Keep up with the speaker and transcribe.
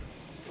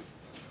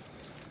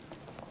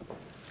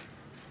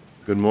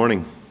Good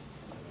morning.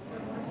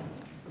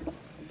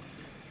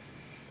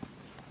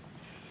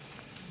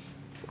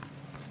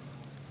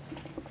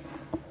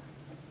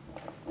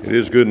 It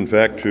is good, in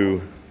fact,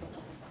 to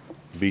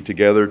be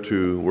together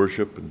to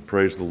worship and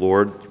praise the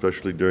Lord,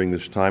 especially during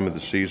this time of the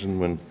season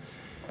when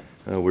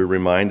we're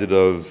reminded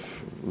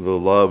of the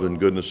love and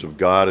goodness of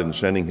God in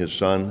sending His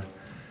Son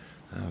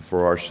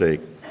for our sake.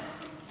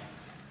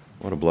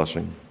 What a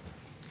blessing.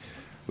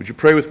 Would you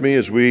pray with me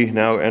as we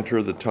now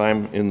enter the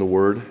time in the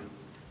Word?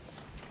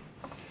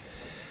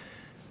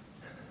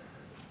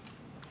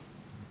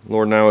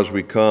 Lord, now as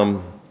we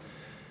come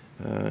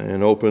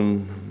and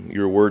open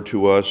your Word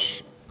to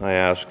us, I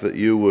ask that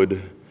you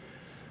would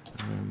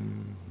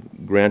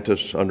grant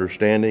us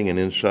understanding and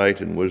insight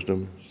and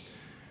wisdom,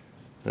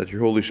 that your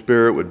Holy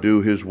Spirit would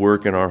do his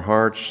work in our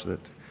hearts,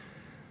 that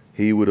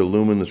he would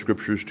illumine the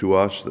Scriptures to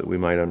us that we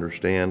might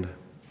understand.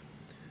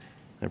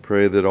 I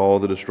pray that all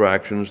the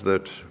distractions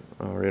that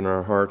are in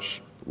our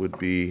hearts would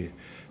be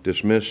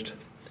dismissed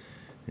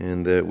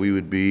and that we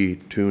would be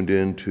tuned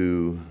in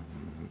to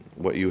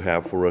what you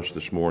have for us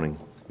this morning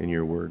in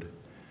your word.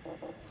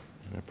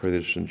 And I pray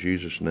this in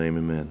Jesus' name,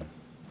 amen.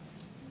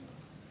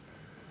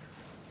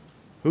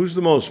 Who's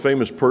the most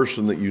famous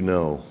person that you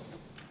know?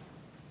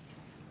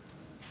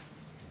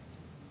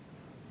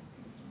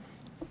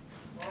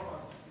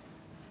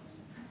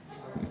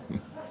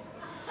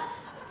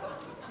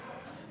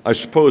 I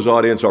suppose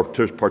audience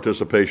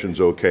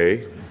participation's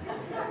okay.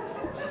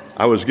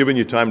 I was giving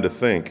you time to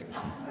think,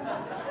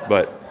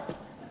 but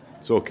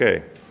it's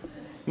okay.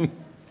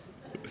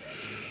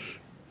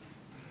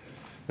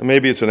 And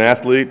maybe it's an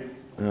athlete,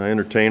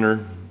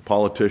 entertainer,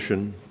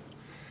 politician.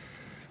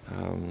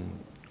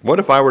 What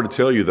if I were to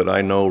tell you that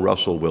I know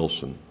Russell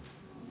Wilson?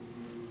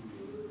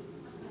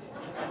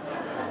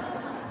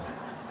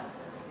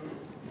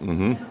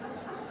 Now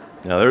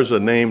there's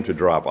a name to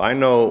drop. I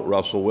know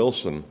Russell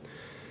Wilson.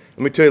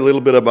 Let me tell you a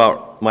little bit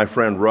about my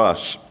friend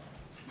Russ.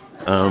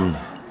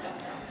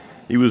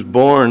 He was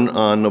born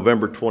on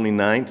November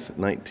 29th,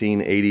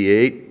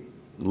 1988,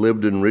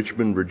 lived in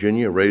Richmond,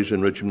 Virginia, raised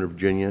in Richmond,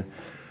 Virginia,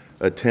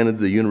 attended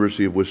the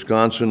University of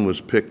Wisconsin,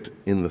 was picked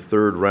in the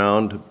third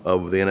round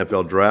of the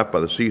NFL draft by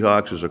the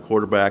Seahawks as a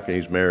quarterback, and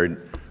he's married,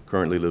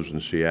 currently lives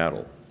in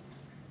Seattle.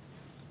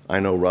 I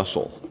know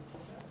Russell,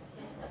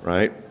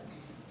 right?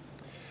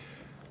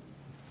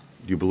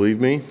 Do you believe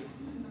me?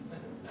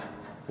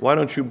 Why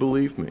don't you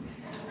believe me?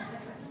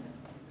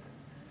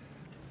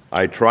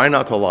 I try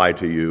not to lie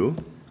to you.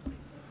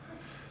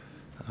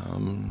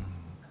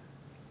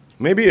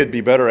 Maybe it'd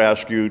be better to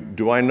ask you,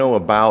 do I know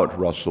about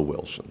Russell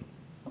Wilson?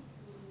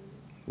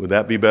 Would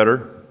that be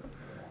better?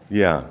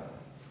 Yeah,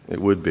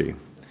 it would be.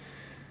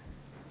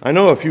 I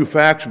know a few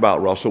facts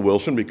about Russell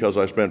Wilson because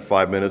I spent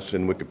 5 minutes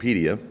in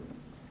Wikipedia.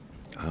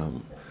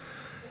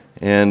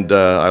 And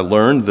I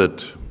learned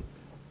that,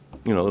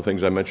 the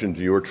things I mentioned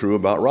to you are true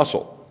about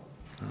Russell.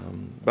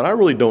 But I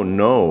really don't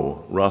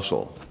know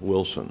Russell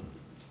Wilson,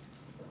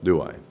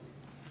 do I?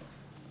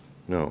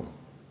 No.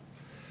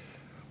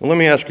 Well, let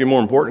me ask you a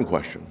more important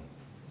question.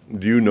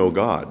 Do you know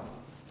God?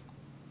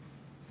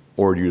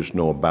 Or do you just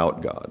know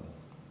about God?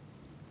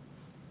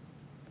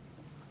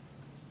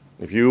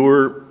 If you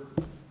were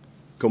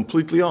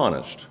completely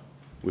honest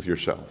with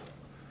yourself,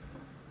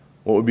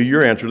 what would be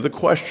your answer to the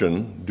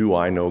question, do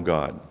I know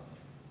God?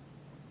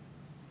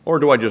 Or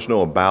do I just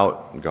know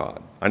about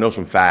God? I know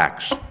some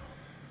facts.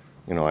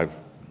 I've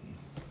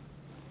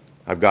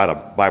got a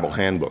Bible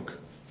handbook.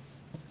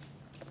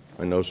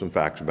 I know some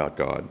facts about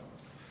God.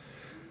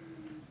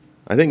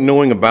 I think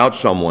knowing about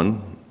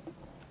someone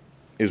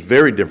is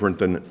very different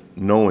than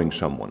knowing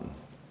someone,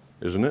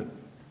 isn't it?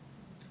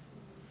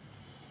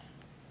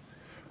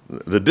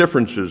 The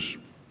difference is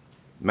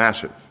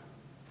massive.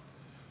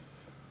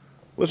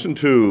 Listen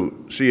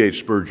to C.H.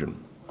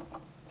 Spurgeon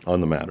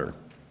on the matter.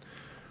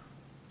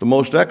 The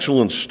most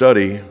excellent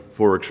study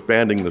for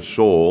expanding the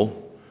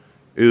soul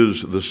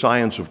is the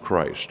science of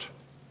Christ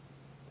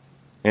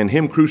and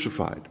Him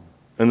crucified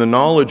and the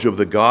knowledge of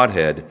the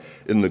Godhead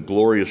in the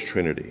glorious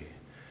Trinity.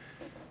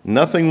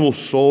 Nothing will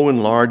so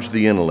enlarge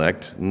the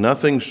intellect,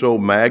 nothing so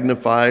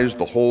magnifies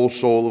the whole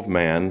soul of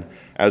man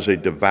as a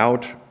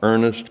devout,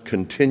 earnest,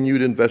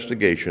 continued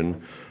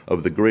investigation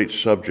of the great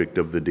subject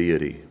of the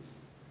deity.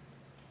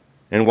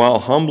 And while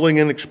humbling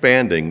and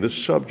expanding,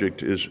 this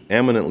subject is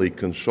eminently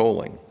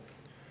consoling.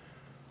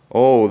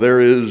 Oh,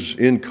 there is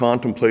in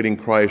contemplating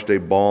Christ a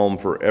balm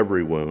for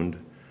every wound.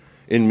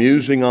 In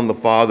musing on the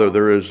Father,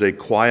 there is a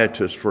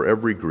quietus for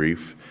every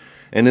grief.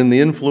 And in the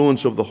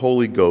influence of the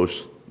Holy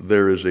Ghost,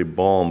 there is a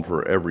balm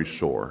for every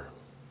sore.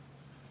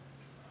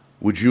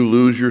 Would you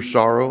lose your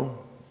sorrow?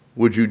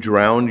 Would you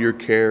drown your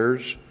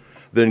cares?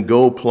 Then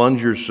go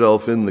plunge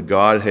yourself in the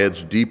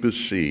Godhead's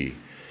deepest sea.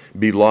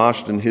 Be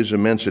lost in His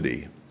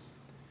immensity.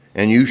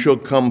 And you shall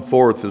come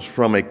forth as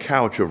from a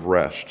couch of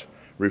rest,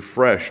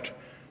 refreshed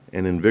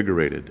and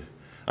invigorated.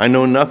 I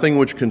know nothing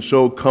which can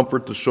so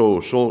comfort the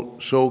soul,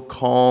 so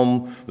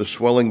calm the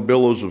swelling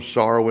billows of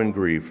sorrow and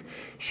grief,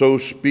 so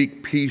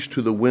speak peace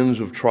to the winds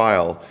of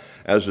trial,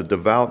 as a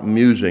devout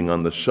musing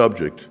on the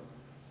subject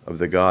of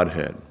the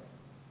Godhead.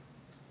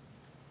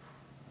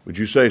 Would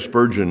you say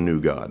Spurgeon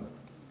knew God?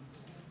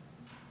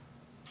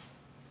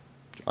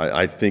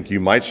 I think you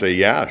might say,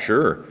 yeah,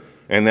 sure.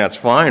 And that's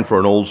fine for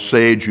an old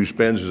sage who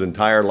spends his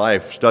entire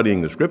life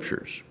studying the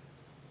Scriptures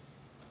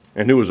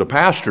and who was a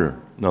pastor,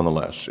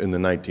 nonetheless, in the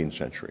 19th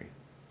century.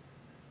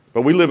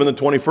 But we live in the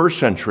 21st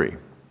century.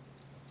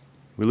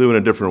 We live in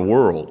a different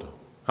world.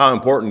 How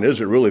important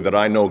is it really that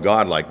I know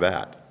God like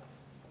that?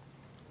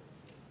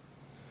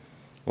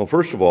 Well,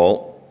 first of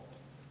all,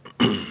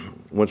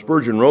 when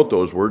Spurgeon wrote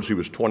those words, he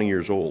was 20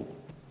 years old.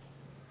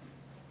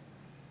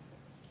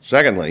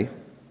 Secondly,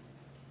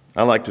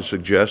 I like to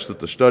suggest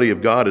that the study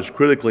of God is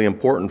critically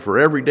important for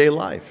everyday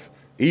life,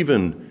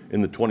 even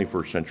in the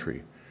 21st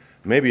century.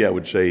 Maybe I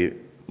would say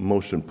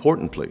most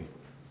importantly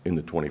in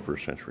the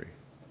 21st century.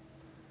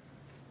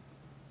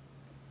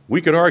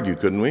 We could argue,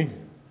 couldn't we,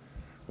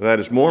 that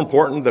it's more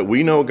important that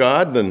we know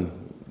God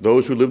than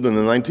those who lived in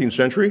the 19th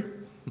century?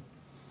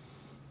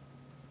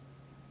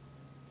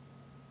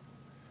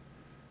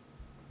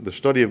 The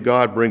study of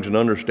God brings an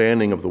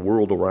understanding of the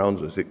world around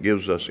us. It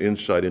gives us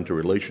insight into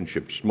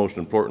relationships, most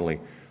importantly,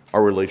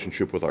 our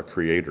relationship with our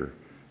Creator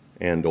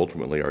and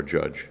ultimately our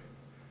Judge.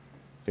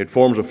 It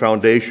forms a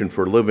foundation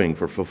for living,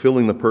 for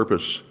fulfilling the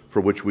purpose for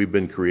which we've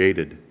been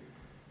created.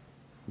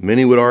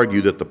 Many would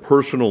argue that the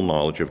personal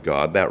knowledge of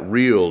God, that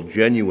real,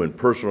 genuine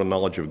personal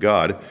knowledge of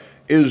God,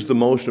 is the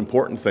most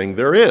important thing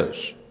there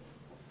is.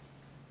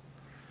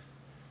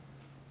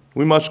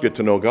 We must get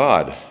to know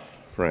God,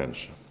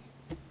 friends.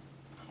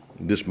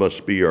 This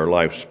must be our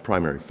life's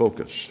primary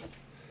focus.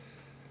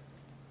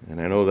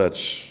 And I know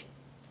that's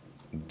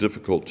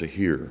difficult to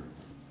hear,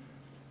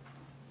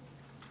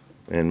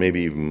 and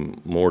maybe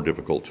even more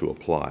difficult to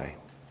apply.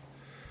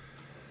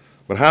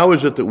 But how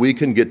is it that we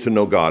can get to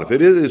know God? If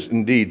it is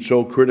indeed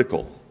so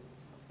critical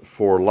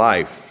for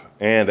life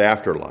and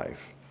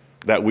afterlife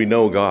that we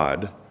know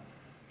God,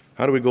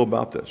 how do we go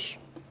about this?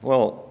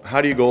 Well,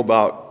 how do you go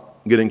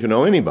about getting to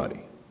know anybody?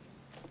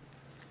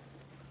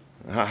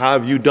 How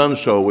have you done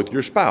so with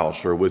your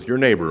spouse or with your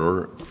neighbor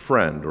or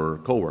friend or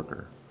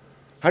coworker?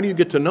 How do you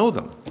get to know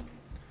them?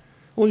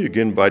 Well, you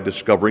begin by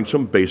discovering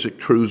some basic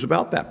truths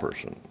about that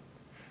person.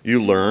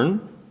 You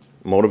learn,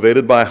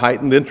 motivated by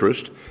heightened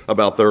interest,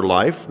 about their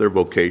life, their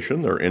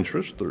vocation, their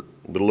interest, a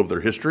little of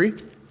their history.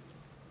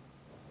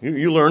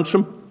 You learn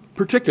some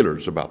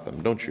particulars about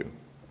them, don't you?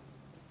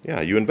 Yeah,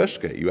 you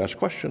investigate, you ask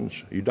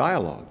questions, you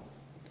dialogue.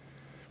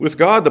 With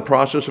God, the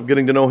process of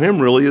getting to know Him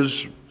really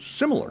is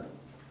similar.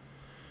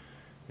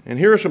 And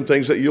here are some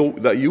things that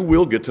you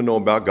will get to know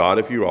about God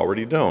if you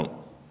already don't.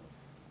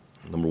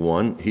 Number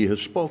one, He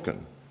has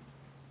spoken.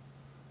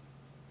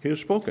 He has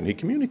spoken. He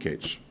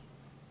communicates.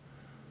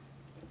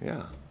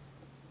 Yeah.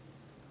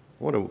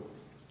 What a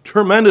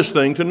tremendous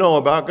thing to know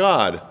about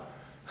God,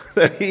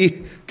 that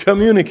He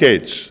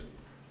communicates.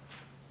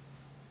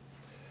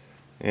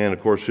 And,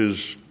 of course,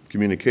 His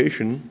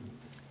communication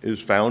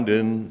is found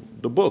in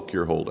the book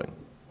you're holding.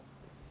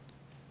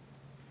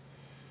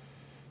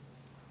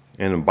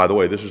 And, by the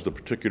way, this is the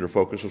particular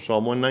focus of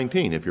Psalm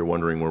 119, if you're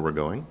wondering where we're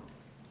going.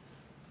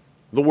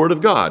 The Word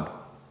of God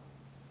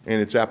and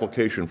its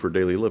application for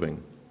daily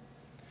living.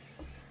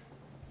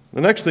 The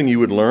next thing you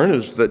would learn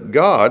is that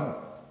God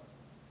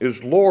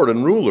is Lord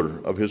and ruler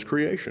of His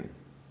creation.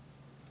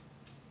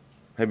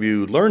 Have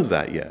you learned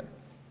that yet?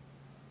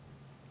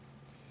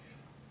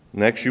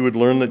 Next, you would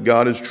learn that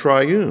God is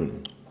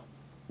triune.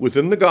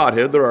 Within the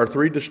Godhead, there are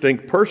three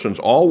distinct persons,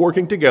 all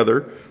working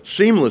together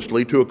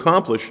seamlessly to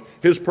accomplish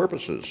His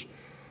purposes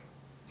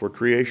for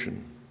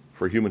creation,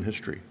 for human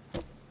history,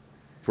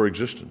 for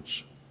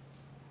existence.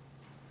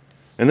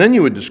 And then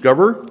you would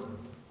discover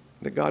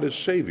that God is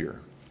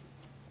Savior.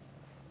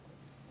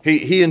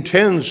 He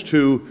intends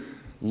to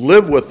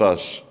live with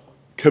us,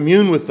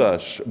 commune with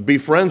us, be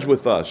friends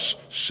with us,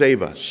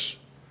 save us.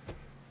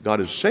 God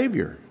is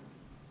Savior.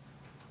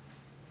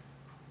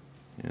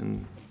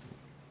 And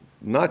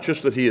not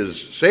just that He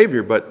is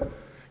Savior, but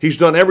He's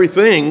done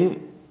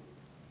everything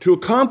to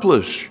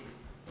accomplish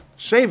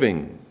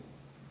saving.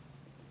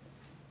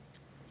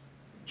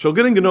 So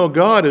getting to know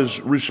God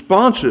is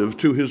responsive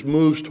to His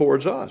moves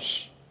towards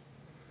us.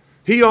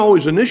 He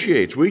always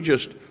initiates, we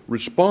just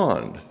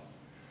respond.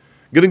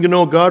 Getting to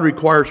know God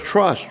requires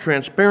trust,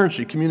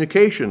 transparency,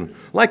 communication,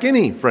 like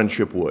any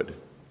friendship would.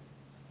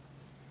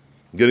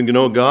 Getting to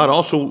know God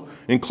also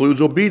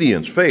includes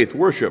obedience, faith,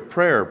 worship,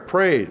 prayer,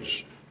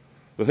 praise,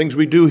 the things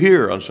we do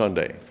here on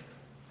Sunday,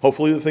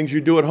 hopefully the things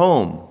you do at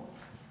home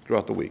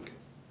throughout the week.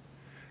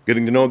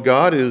 Getting to know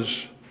God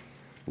is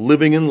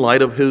living in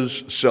light of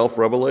His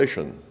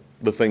self-revelation,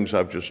 the things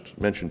I've just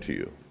mentioned to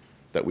you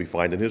that we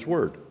find in His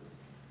Word.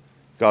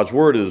 God's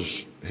Word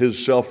is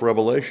His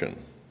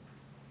self-revelation.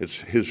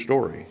 It's His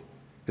story,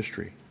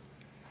 history.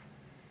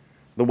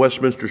 The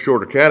Westminster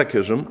Shorter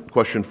Catechism,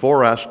 question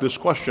 4, asks this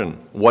question: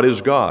 what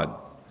is God?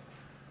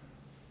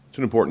 It's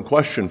an important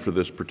question for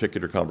this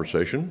particular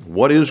conversation.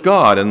 What is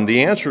God? And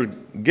the answer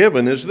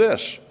given is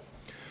this: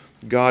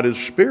 God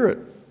is spirit.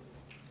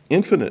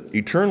 infinite,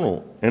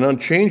 eternal, and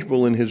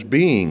unchangeable in his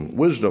being,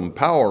 wisdom,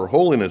 power,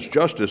 holiness,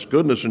 justice,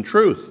 goodness, and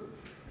truth.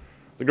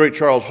 The great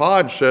Charles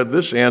Hodge said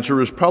this answer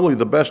is probably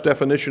the best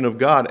definition of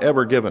God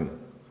ever given.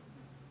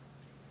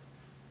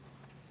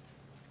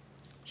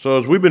 So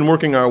as we've been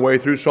working our way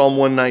through Psalm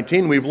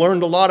 119, we've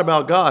learned a lot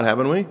about God,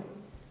 haven't we?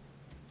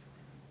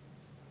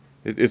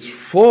 It's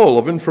full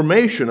of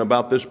information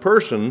about this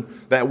person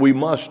that we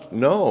must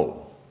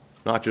know,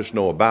 not just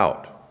know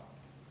about.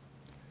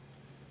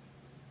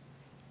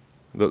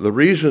 The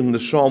reason the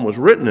psalm was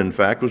written, in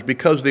fact, was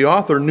because the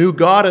author knew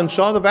God and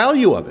saw the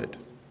value of it.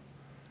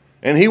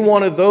 And he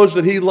wanted those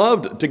that he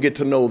loved to get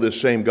to know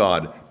this same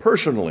God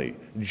personally,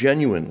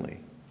 genuinely.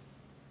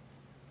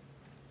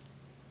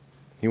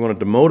 He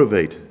wanted to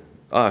motivate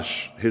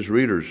us, his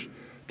readers,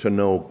 to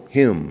know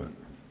him,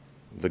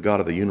 the God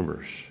of the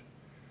universe.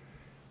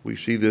 We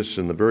see this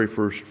in the very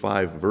first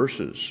 5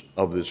 verses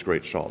of this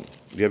great psalm.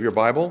 Do you have your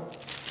Bible?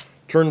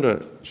 Turn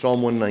to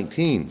Psalm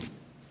 119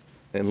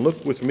 and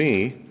look with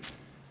me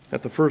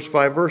at the first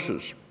 5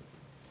 verses.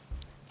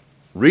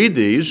 Read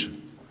these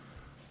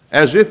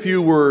as if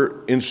you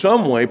were in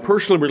some way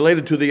personally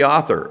related to the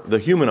author, the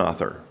human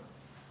author.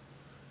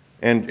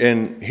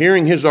 And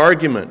hearing his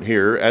argument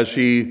here as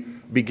he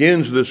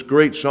begins this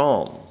great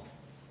psalm,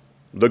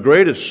 the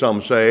greatest,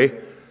 some say,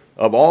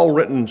 of all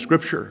written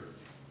scripture.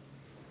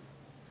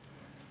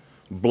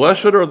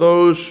 Blessed are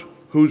those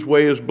whose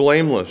way is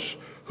blameless,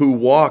 who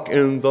walk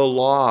in the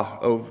law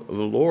of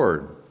the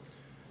Lord.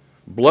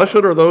 Blessed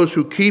are those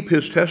who keep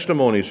his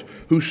testimonies,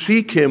 who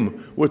seek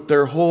him with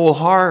their whole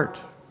heart,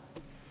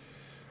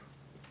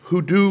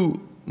 who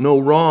do no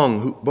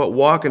wrong, but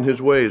walk in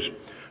his ways.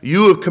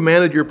 You have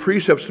commanded your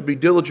precepts to be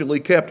diligently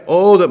kept.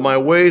 Oh, that my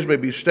ways may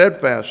be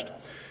steadfast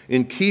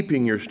in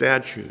keeping your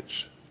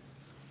statutes.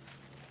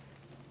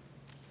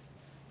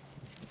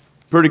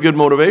 Pretty good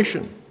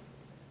motivation,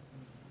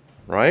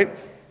 right?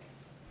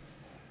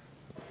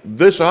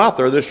 This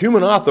author, this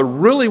human author,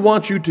 really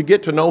wants you to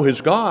get to know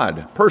his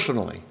God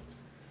personally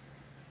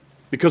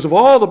because of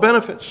all the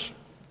benefits,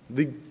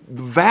 the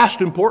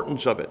vast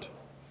importance of it.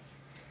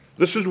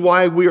 This is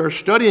why we are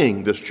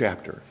studying this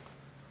chapter.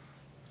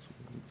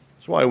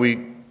 That's why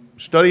we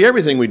study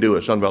everything we do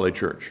at Sun Valley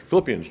Church.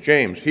 Philippians,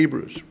 James,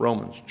 Hebrews,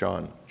 Romans,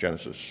 John,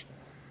 Genesis.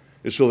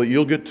 Is so that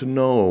you'll get to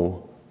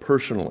know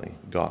personally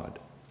God.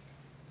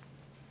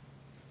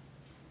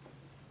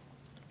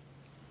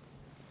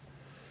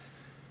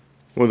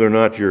 Whether or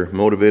not you're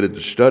motivated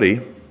to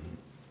study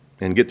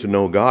and get to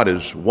know God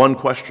is one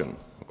question,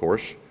 of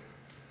course.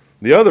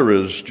 The other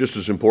is just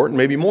as important,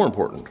 maybe more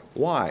important.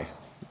 Why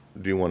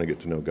do you want to get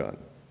to know God?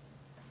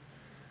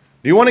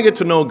 Do you want to get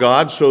to know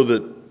God so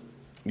that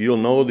you'll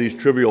know these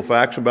trivial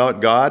facts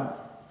about God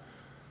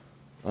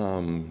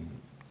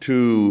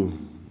to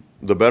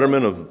the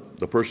betterment of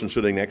the person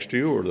sitting next to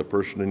you or the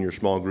person in your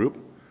small group?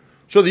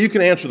 So that you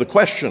can answer the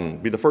question,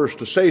 be the first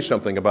to say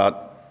something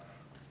about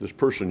this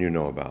person you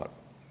know about,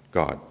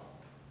 God.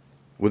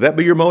 Would that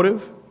be your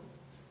motive?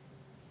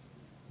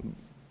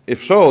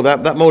 If so,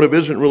 that motive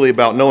isn't really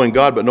about knowing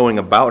God, but knowing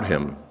about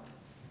him,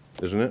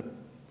 isn't it?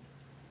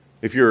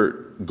 If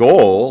your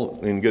goal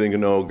in getting to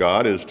know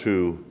God is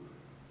to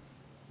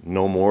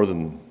know more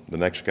than the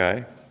next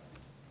guy,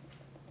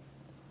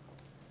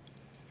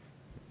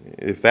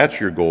 if that's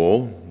your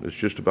goal, it's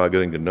just about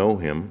getting to know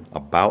him,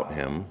 about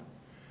him,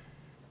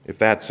 if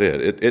that's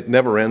it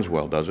never ends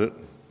well, does it?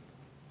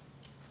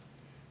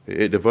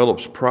 It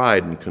develops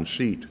pride and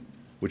conceit,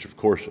 which of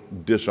course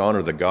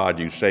dishonor the God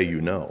you say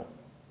you know.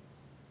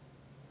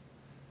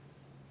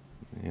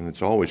 And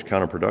it's always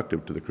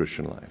counterproductive to the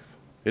Christian life.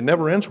 It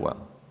never ends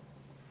well.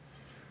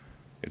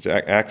 It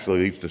actually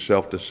leads to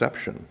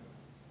self-deception,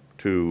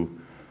 to,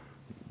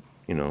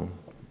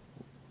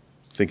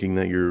 thinking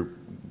that you're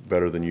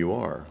better than you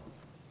are,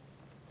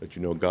 that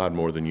you know God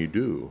more than you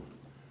do.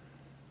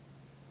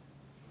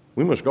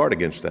 We must guard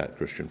against that,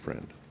 Christian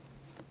friend.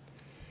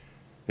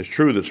 It's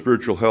true that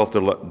spiritual health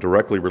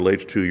directly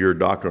relates to your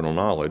doctrinal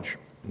knowledge.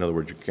 In other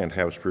words, you can't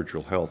have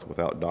spiritual health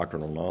without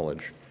doctrinal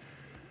knowledge.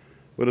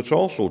 But it's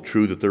also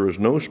true that there is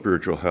no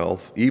spiritual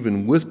health,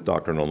 even with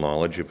doctrinal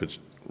knowledge, if it's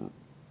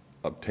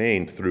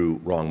obtained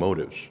through wrong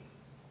motives.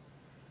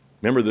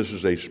 Remember, this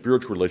is a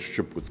spiritual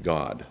relationship with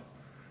God.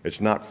 It's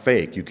not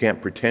fake. You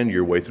can't pretend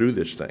your way through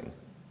this thing.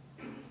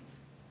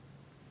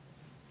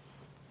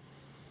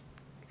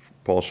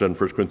 Paul said in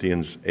 1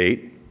 Corinthians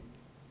 8,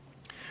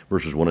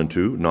 verses 1 and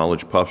 2,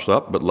 knowledge puffs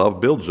up, but love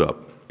builds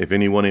up. If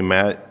anyone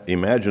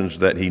imagines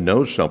that he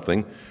knows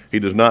something, he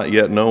does not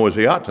yet know as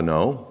he ought to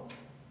know.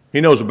 He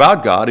knows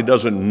about God. He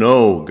doesn't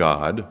know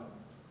God.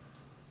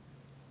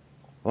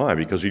 Why?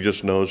 Because he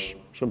just knows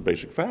some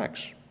basic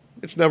facts.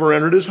 It's never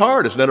entered his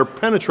heart. It's never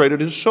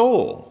penetrated his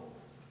soul.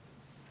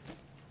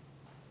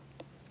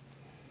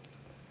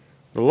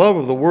 The love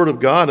of the Word of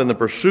God and the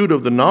pursuit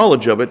of the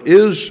knowledge of it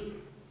is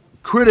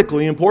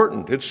critically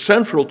important. It's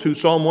central to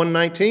Psalm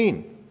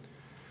 119.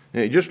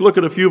 Just look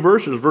at a few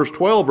verses. Verse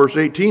 12, verse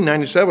 18,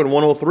 97,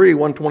 103,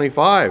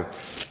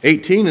 125.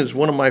 18 is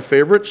one of my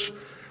favorites.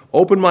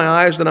 Open my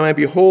eyes that I may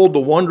behold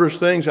the wondrous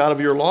things out of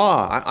your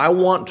law. I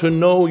want to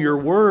know your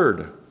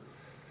word.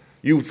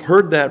 You've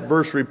heard that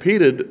verse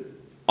repeated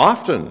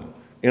often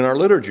in our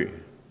liturgy.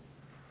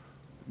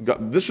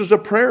 God, this is a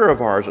prayer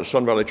of ours at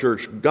Sun Valley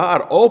Church.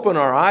 God, open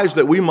our eyes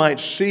that we might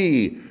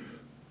see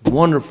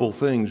wonderful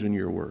things in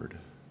your word,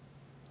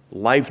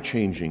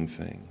 life-changing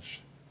things.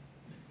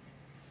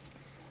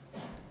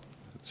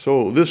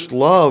 So this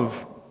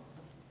love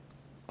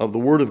of the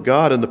Word of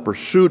God and the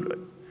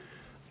pursuit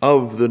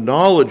of the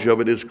knowledge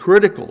of it is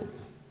critical.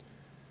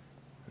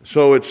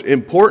 So it's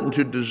important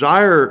to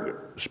desire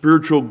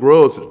spiritual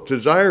growth,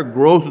 desire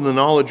growth in the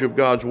knowledge of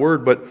God's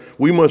Word, but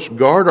we must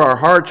guard our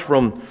hearts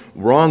from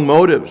wrong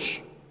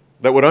motives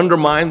that would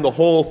undermine the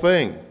whole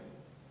thing.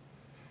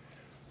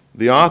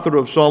 The author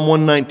of Psalm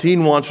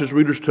 119 wants his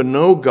readers to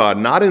know God,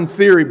 not in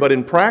theory, but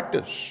in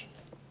practice.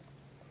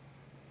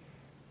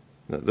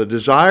 The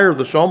desire of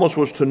the psalmist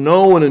was to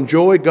know and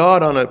enjoy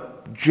God on a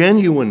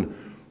genuine,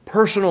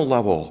 personal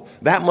level.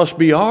 That must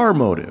be our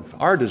motive,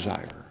 our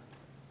desire.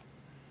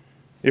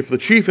 If the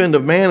chief end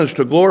of man is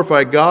to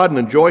glorify God and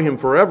enjoy Him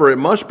forever, it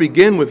must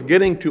begin with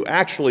getting to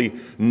actually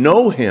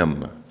know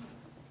Him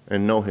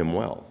and know Him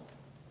well.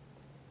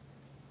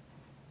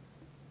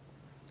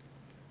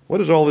 What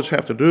does all this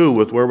have to do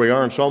with where we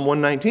are in Psalm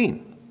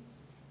 119?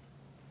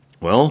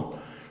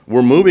 Well,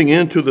 we're moving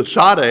into the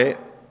Sade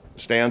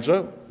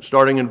stanza,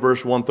 starting in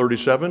verse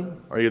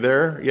 137. Are you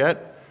there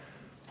yet?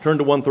 Turn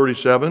to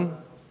 137.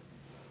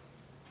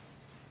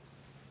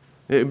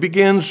 It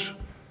begins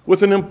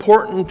with an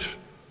important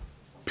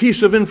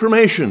piece of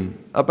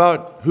information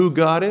about who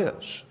God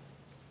is.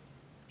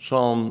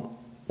 Psalm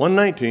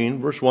 119,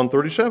 verse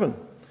 137.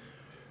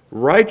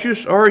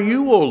 Righteous are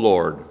you, O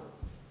Lord.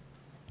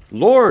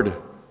 Lord,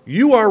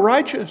 you are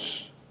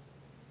righteous.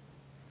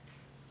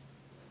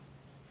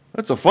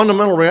 That's a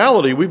fundamental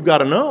reality we've got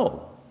to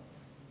know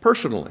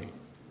personally.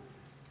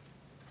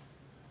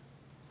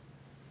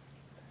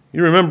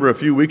 You remember a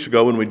few weeks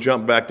ago when we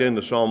jumped back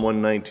into Psalm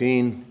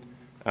 119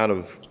 out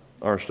of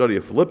our study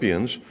of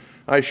Philippians,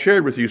 I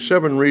shared with you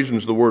 7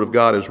 reasons the Word of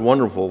God is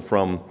wonderful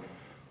from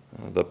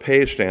the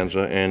Pei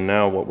stanza and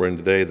now what we're in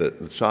today,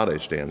 the Sade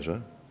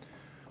stanza.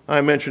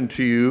 I mentioned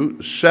to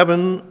you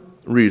 7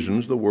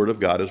 reasons the Word of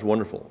God is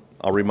wonderful.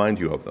 I'll remind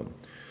you of them.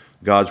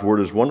 God's Word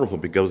is wonderful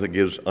because it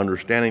gives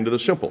understanding to the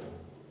simple.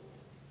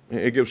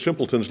 It gives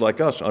simpletons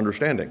like us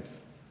understanding.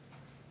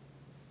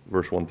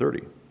 Verse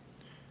 130.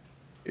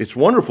 It's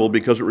wonderful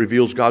because it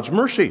reveals God's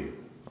mercy.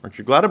 Aren't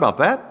you glad about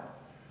that?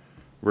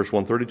 Verse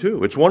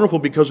 132. It's wonderful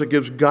because it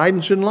gives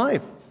guidance in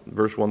life.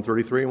 Verse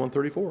 133 and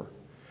 134.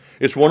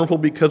 It's wonderful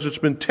because it's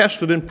been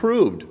tested and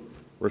proved.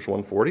 Verse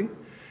 140.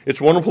 It's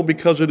wonderful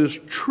because it is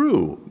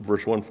true.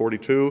 Verse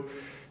 142.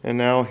 And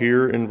now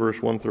here in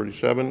verse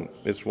 137,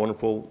 it's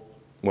wonderful.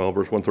 Well,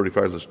 verse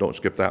 135, don't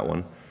skip that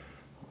one.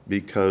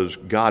 Because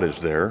God is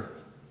there.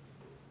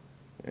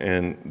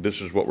 And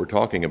this is what we're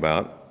talking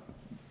about.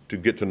 To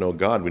get to know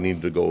God, we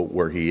need to go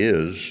where He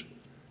is.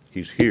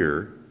 He's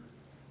here.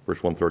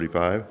 Verse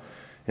 135.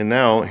 And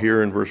now,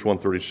 here in verse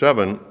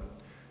 137,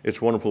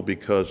 it's wonderful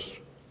because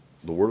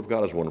the Word of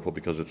God is wonderful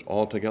because it's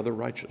altogether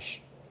righteous.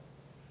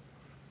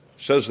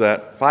 It says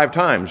that 5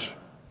 times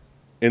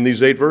in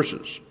these 8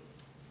 verses.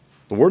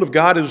 The Word of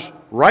God is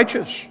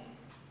righteous.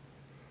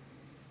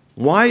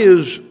 Why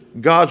is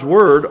God's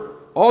Word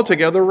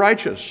altogether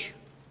righteous?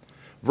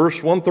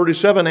 Verse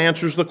 137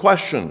 answers the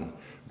question.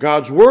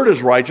 God's Word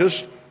is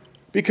righteous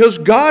because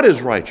God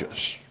is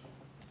righteous.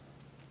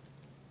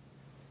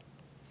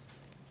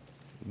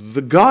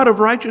 The God of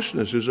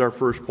righteousness is our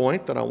first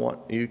point that I want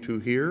you to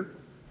hear.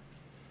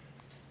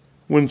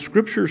 When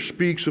Scripture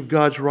speaks of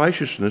God's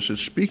righteousness,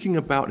 it's speaking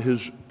about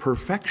His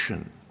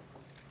perfection.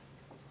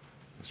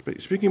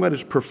 Speaking about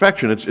His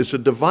perfection, it's a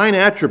divine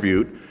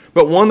attribute,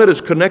 but one that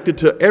is connected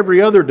to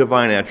every other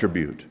divine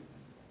attribute.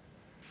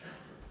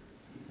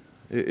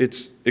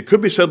 It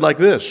could be said like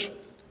this: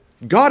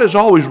 God is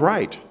always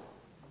right.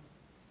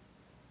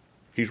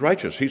 He's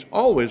righteous. He's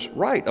always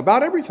right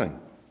about everything.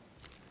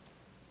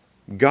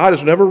 God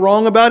is never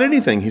wrong about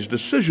anything. His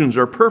decisions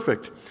are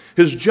perfect.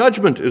 His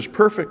judgment is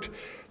perfect.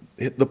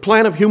 The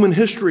plan of human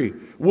history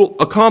will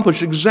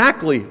accomplish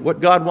exactly what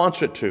God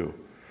wants it to.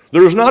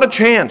 There is not a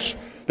chance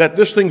that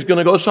this thing's going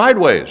to go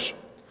sideways,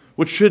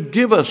 which should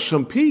give us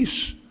some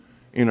peace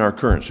in our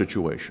current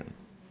situation.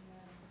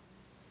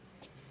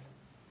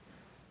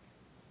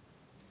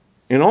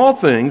 In all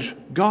things,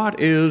 God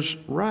is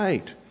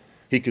right.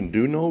 He can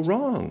do no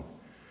wrong.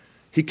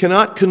 He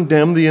cannot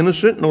condemn the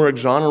innocent nor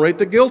exonerate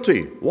the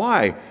guilty.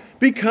 Why?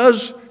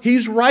 Because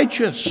He's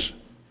righteous.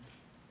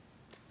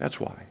 That's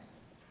why.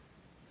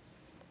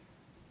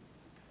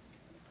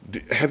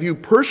 Have you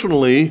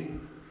personally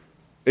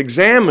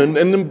examined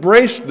and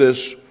embraced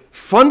this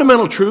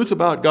fundamental truth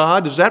about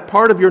God? Is that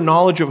part of your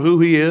knowledge of who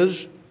He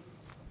is?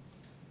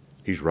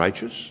 He's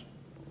righteous.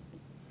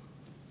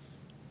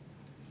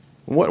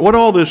 What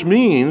all this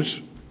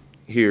means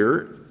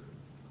here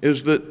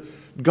is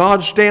that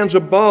God stands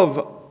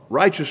above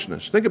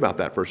righteousness. Think about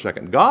that for a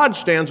second. God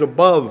stands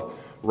above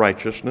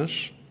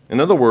righteousness In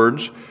other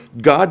words,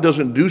 God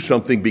doesn't do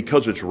something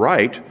because it's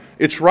right.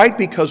 It's right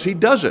because he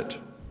does it.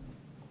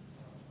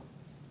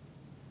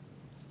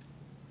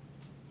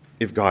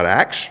 If God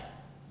acts,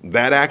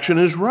 that action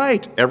is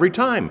right every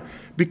time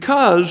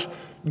because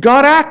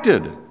God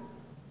acted.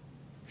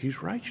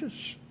 He's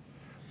righteous.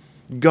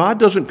 God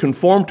doesn't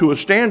conform to a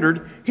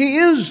standard. He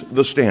is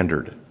the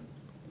standard.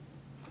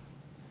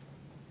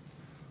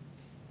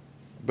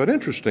 But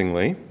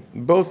interestingly,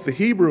 both the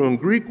Hebrew and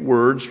Greek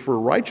words for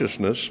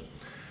righteousness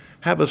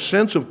have a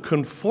sense of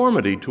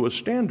conformity to a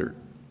standard.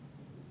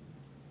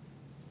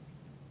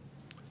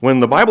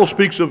 When the Bible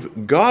speaks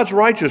of God's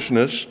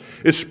righteousness,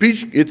 it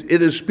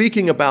is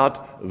speaking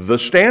about the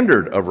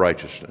standard of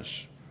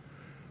righteousness.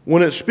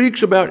 When it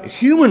speaks about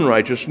human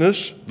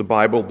righteousness, the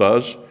Bible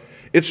does,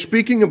 it's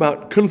speaking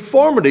about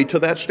conformity to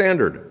that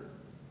standard.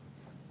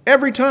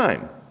 Every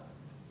time.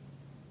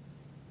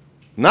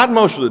 Not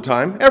most of the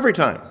time, every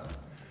time.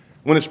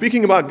 When it's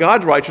speaking about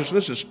God's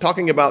righteousness, it's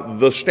talking about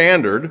the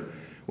standard.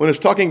 When it's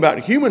talking about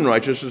human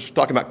righteousness, it's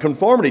talking about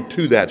conformity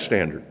to that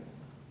standard.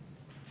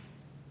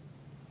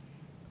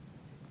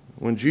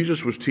 When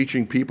Jesus was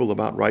teaching people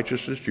about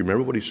righteousness, do you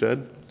remember what he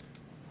said?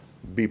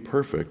 Be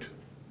perfect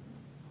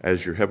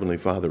as your heavenly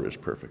Father is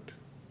perfect.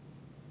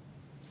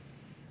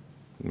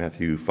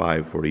 Matthew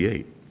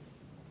 5:48.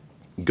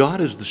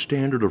 God is the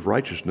standard of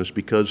righteousness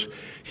because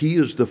he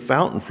is the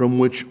fountain from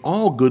which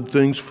all good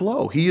things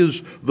flow. He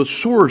is the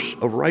source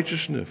of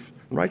righteousness.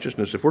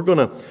 If we're going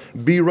to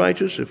be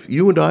righteous, if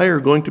you and I are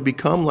going to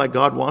become like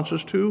God wants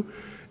us to,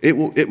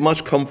 it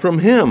must come from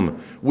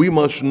him. We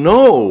must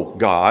know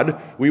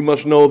God. We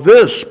must know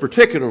this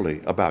particularly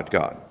about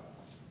God.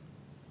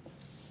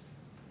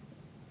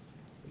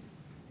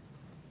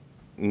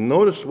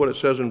 Notice what it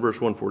says in verse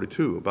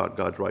 142 about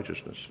God's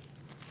righteousness.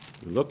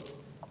 Look.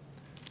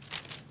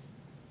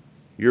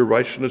 Your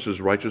righteousness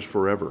is righteous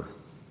forever.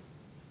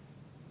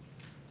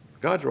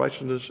 God's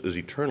righteousness is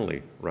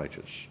eternally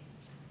righteous.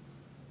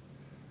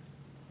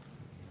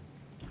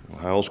 Well,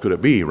 how else could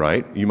it be,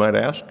 right? You might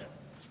ask.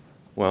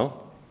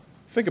 Well,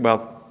 think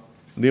about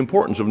the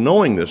importance of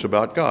knowing this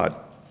about God.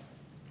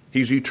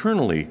 He's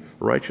eternally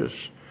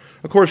righteous.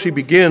 Of course, he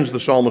begins, the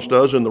psalmist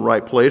does, in the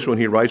right place when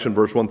he writes in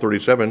verse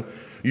 137,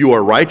 "You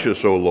are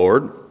righteous, O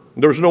Lord."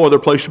 There's no other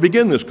place to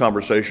begin this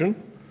conversation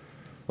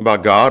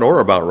about God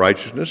or about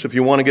righteousness. If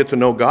you want to get to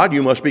know God,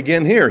 you must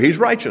begin here. He's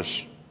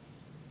righteous.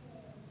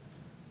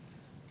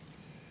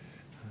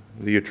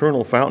 The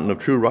eternal fountain of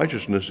true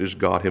righteousness is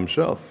God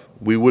himself.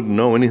 We wouldn't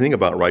know anything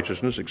about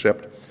righteousness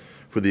except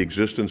for the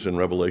existence and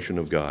revelation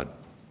of God.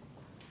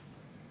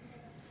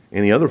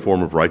 Any other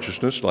form of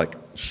righteousness, like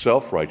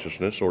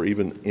self-righteousness or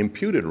even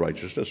imputed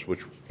righteousness,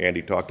 which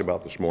Andy talked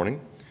about this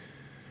morning,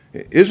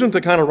 isn't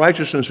the kind of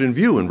righteousness in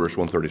view in verse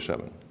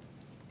 137.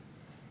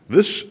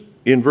 This,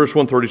 in verse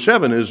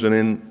 137, is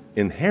an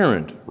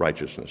inherent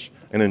righteousness,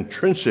 an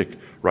intrinsic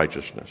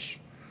righteousness,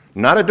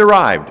 not a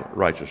derived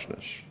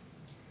righteousness.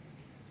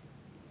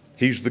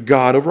 He's the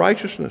God of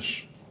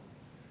righteousness.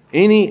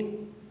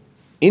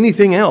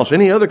 Anything else,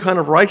 any other kind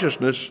of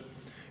righteousness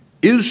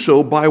is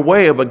so by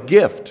way of a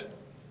gift.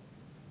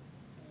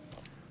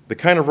 The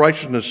kind of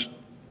righteousness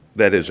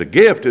that is a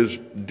gift is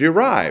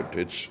derived.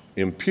 It's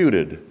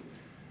imputed.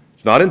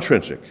 It's not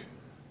intrinsic.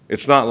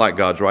 It's not like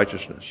God's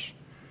righteousness.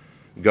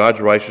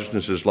 God's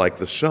righteousness is like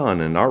the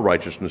sun, and our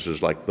righteousness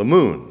is like the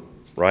moon,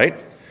 right?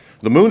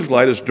 The moon's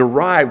light is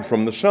derived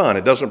from the sun.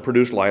 It doesn't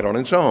produce light on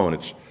its own.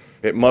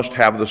 It must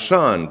have the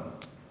sun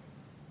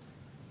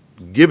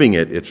giving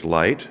it its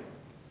light.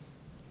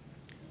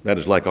 That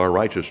is like our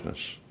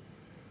righteousness.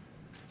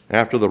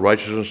 After the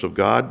righteousness of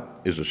God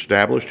is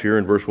established here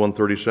in verse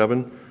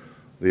 137,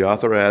 the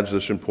author adds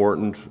this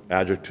important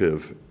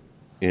adjective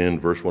in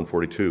verse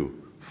 142,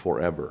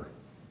 forever.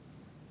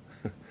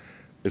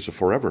 It's a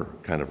forever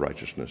kind of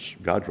righteousness.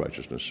 God's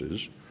righteousness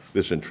is.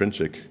 This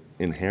intrinsic,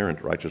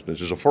 inherent righteousness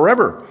is a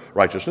forever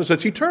righteousness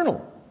that's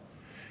eternal.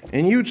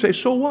 And you'd say,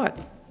 so what?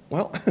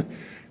 Well,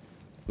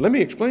 let me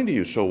explain to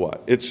you, so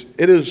what? It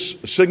is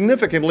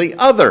significantly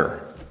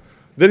other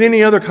than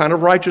any other kind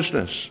of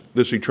righteousness,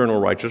 this eternal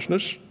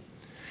righteousness.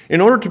 In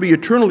order to be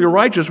eternally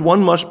righteous,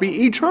 one must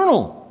be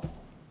eternal,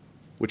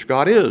 which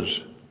God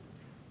is.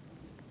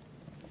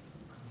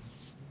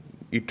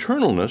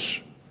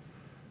 Eternalness,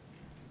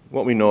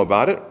 what we know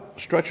about it,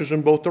 stretches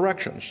in both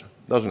directions,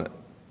 doesn't it?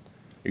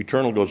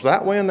 Eternal goes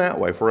that way and that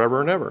way,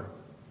 forever and ever.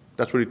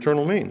 That's what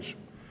eternal means.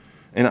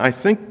 And I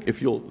think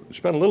if you'll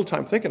spend a little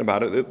time thinking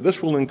about it,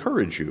 this will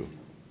encourage you.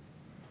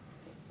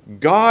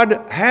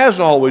 God has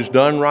always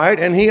done right,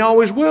 and he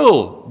always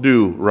will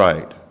do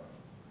right.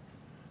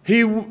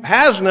 He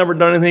has never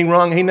done anything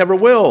wrong. He never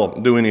will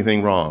do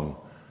anything wrong.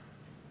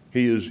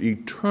 He is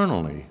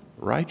eternally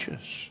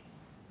righteous.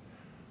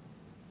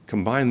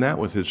 Combine that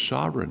with his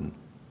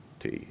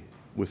sovereignty,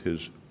 with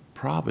his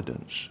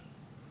providence.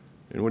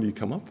 And what do you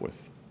come up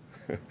with?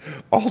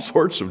 All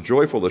sorts of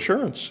joyful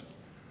assurance.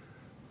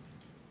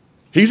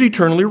 He's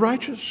eternally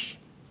righteous.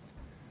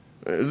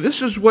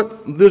 This is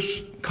what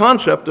this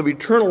concept of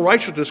eternal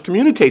righteousness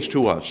communicates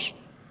to us.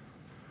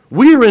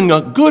 We're in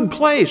a good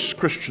place,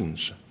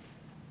 Christians.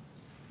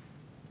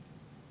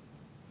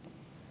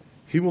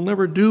 He will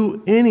never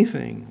do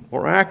anything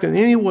or act in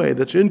any way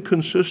that's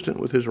inconsistent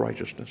with his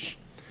righteousness.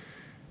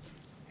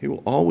 He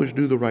will always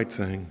do the right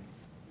thing.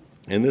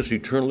 And this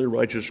eternally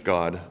righteous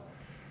God,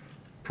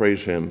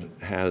 praise him,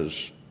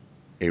 has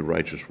a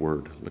righteous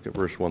word. Look at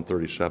verse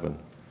 137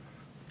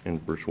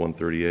 and verse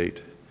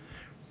 138.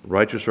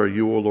 Righteous are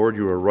you, O Lord,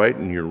 you are right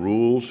in your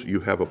rules. You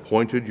have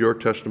appointed your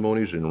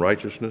testimonies in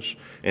righteousness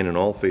and in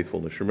all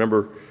faithfulness.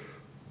 Remember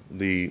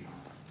the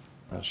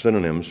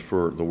synonyms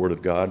for the word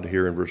of God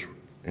here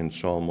in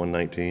Psalm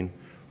 119.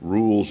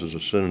 Rules is a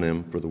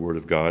synonym for the word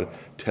of God.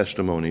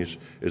 Testimonies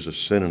is a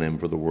synonym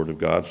for the word of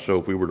God. So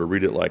if we were to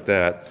read it like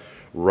that,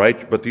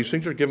 right, but these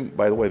things are given,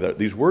 by the way,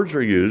 these words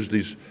are used,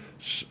 these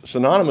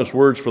synonymous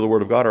words for the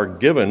word of God are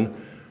given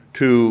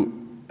to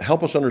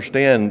help us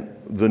understand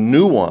the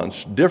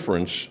nuance,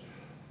 difference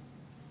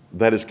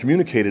that is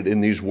communicated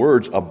in these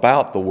words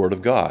about the word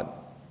of God.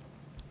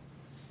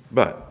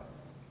 But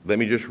let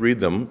me just read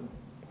them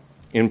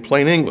in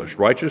plain English.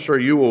 Righteous are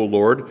you, O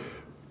Lord,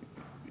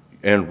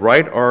 and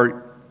right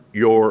are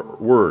your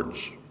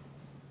words.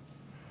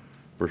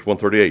 Verse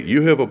 138,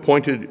 you have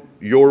appointed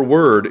your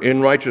word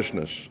in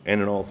righteousness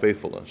and in all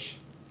faithfulness.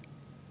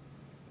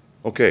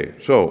 Okay,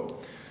 so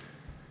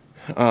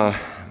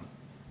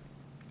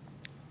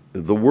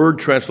the word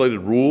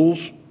translated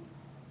rules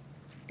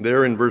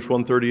there in verse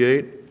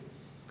 138,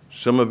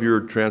 some of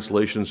your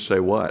translations say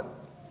what?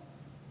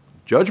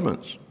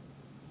 Judgments,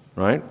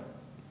 right?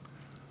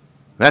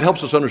 That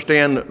helps us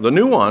understand the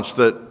nuance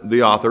that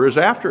the author is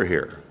after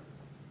here.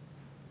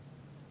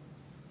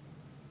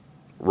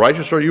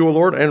 Righteous are you, O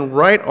Lord, and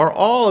right are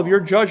all of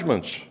your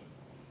judgments.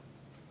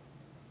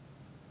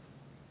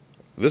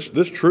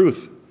 This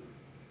truth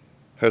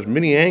has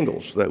many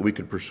angles that we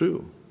could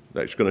pursue.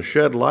 That's going to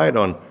shed light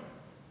on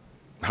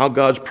how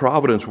God's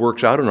providence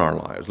works out in our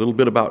lives, a little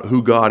bit about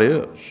who God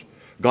is.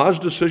 God's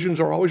decisions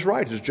are always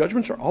right. His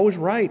judgments are always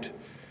right.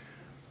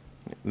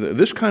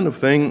 This kind of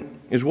thing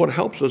is what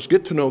helps us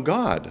get to know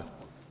God.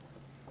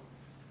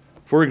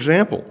 For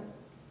example,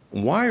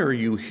 why are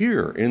you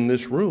here in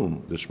this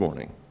room this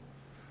morning?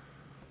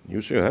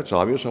 You say, that's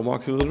obvious. I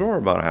walked through the door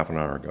about a half an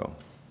hour ago.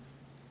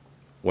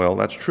 Well,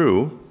 that's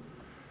true.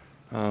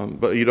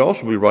 But you'd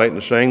also be right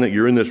in saying that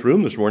you're in this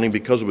room this morning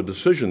because of a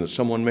decision that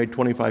someone made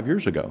 25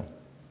 years ago.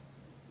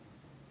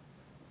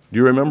 Do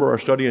you remember our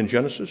study in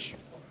Genesis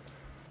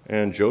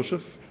and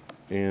Joseph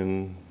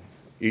in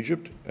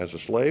Egypt as a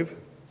slave?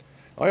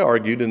 I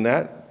argued in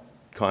that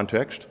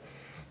context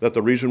that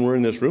the reason we're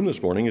in this room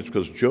this morning is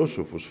because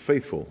Joseph was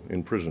faithful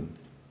in prison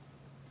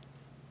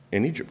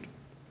in Egypt.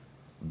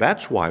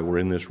 That's why we're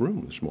in this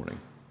room this morning.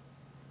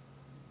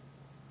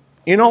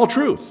 In all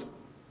truth,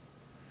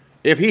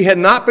 if he had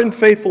not been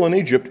faithful in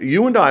Egypt,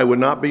 you and I would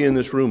not be in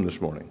this room this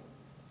morning.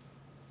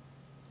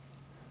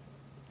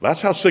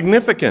 That's how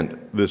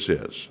significant this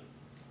is.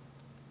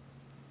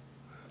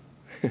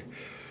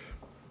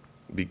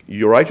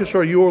 Righteous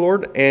are you, O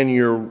Lord,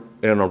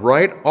 and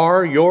right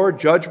are your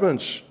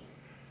judgments.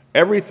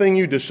 Everything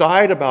you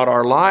decide about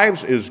our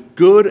lives is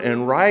good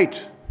and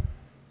right,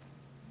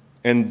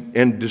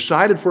 and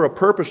decided for a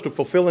purpose to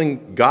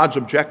fulfilling God's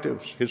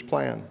objectives, his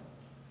plan.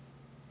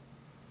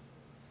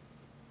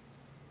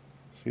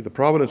 See, the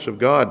providence of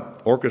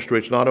God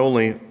orchestrates not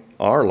only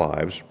our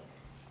lives,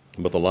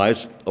 but the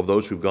lives of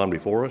those who've gone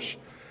before us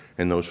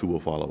and those who will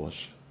follow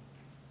us.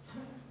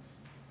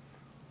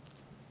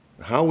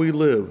 How we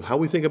live, how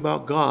we think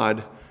about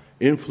God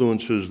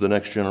influences the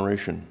next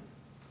generation.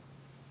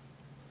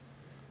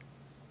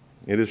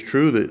 It is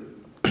true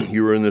that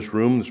you were in this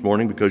room this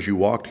morning because you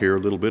walked here a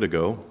little bit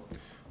ago,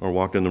 or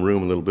walked in the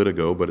room a little bit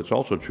ago, but it's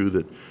also true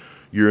that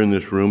you're in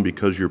this room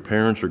because your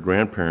parents or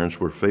grandparents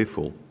were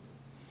faithful,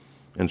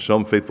 and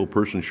some faithful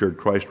person shared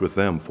Christ with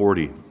them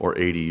 40 or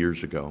 80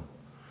 years ago,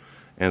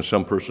 and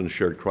some person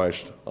shared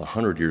Christ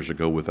 100 years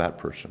ago with that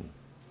person.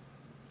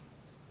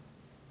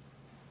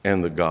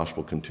 And the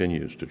gospel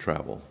continues to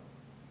travel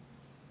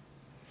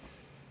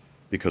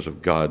because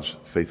of God's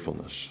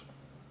faithfulness,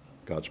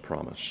 God's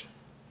promise,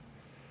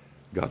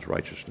 God's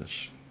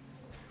righteousness.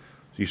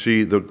 You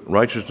see, the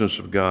righteousness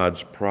of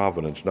God's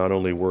providence not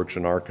only works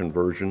in our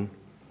conversion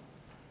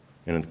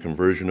and in the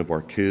conversion of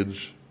our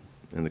kids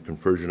and the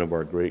conversion of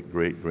our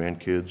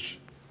great-great-grandkids,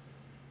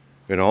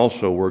 it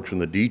also works in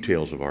the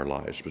details of our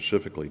lives,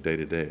 specifically day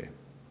to day.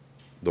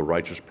 The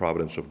righteous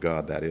providence of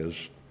God, that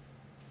is.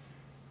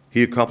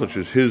 He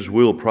accomplishes his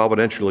will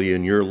providentially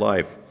in your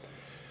life.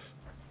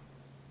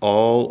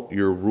 All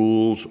your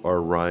rules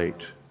are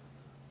right.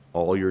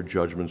 All your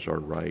judgments are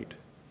right.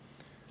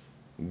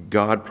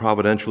 God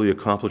providentially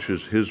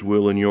accomplishes his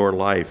will in your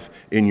life,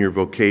 in your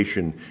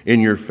vocation,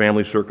 in your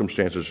family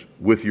circumstances,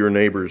 with your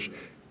neighbors,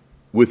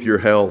 with your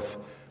health,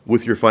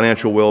 with your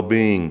financial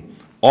well-being,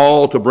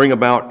 all to bring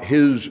about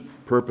his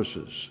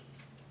purposes.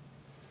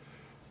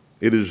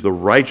 It is the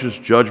righteous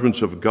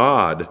judgments of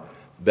God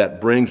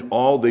that brings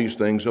all these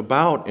things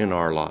about in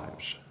our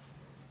lives.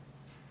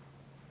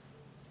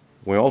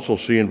 We also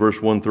see in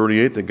verse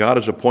 138 that God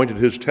has appointed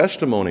his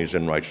testimonies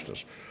in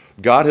righteousness.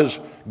 God has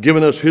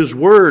given us his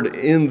word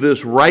in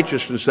this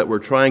righteousness that we're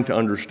trying to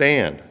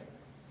understand.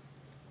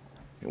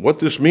 What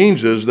this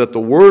means is that the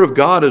Word of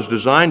God is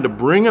designed to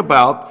bring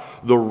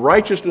about the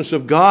righteousness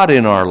of God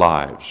in our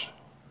lives.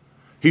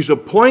 He's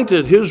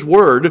appointed His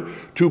Word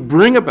to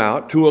bring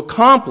about, to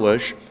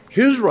accomplish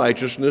His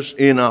righteousness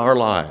in our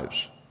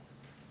lives.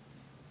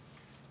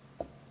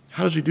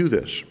 How does He do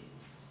this?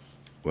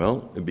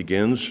 Well, it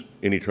begins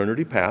in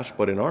eternity past,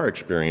 but in our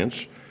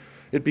experience,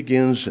 it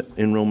begins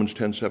in Romans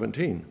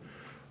 10:17.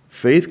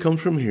 Faith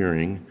comes from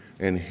hearing,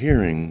 and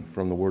hearing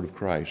from the Word of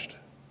Christ.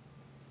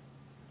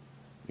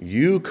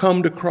 You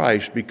come to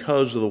Christ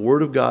because the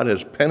Word of God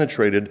has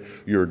penetrated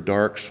your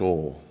dark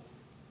soul.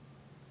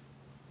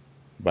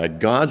 By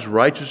God's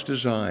righteous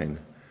design,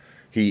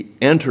 He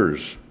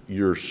enters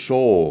your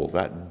soul,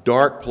 that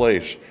dark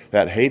place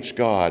that hates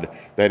God,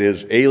 that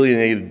is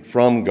alienated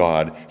from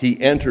God. He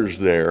enters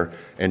there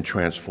and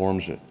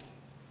transforms it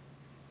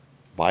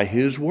by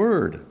His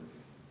Word.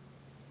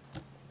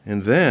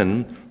 And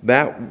then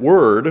that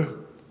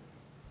Word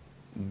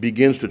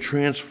begins to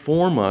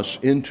transform us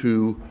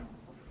into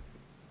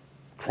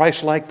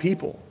Christ-like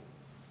people.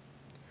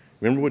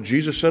 Remember what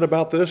Jesus said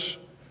about this?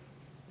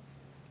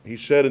 He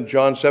said in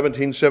John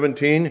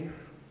 17:17,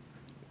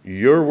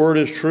 your word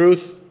is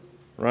truth,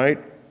 right?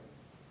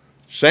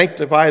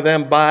 Sanctify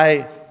them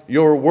by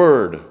your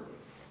word.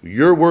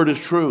 Your word is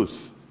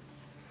truth.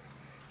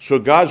 So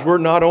God's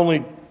word not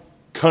only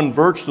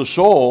converts the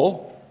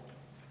soul,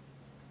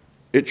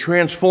 it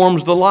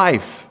transforms the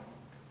life.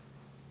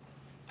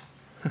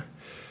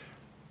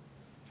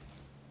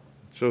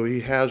 So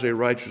He has a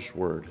righteous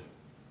word.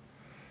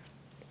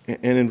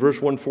 And in verse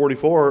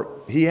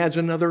 144, he adds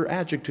another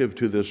adjective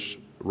to this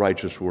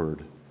righteous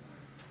word.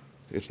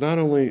 It's not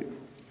only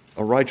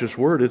a righteous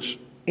word, it's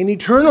an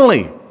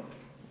eternally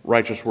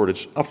righteous word.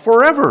 It's a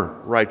forever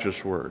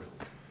righteous word.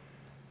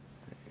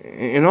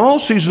 In all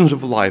seasons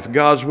of life,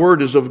 God's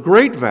word is of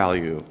great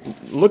value.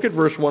 Look at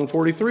verse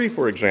 143,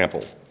 for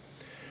example.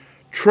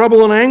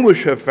 Trouble and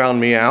anguish have found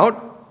me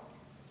out.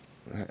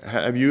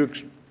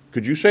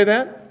 Could you say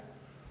that?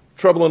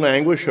 Trouble and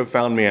anguish have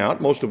found me out.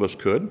 Most of us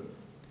could.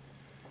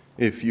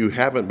 If you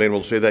haven't been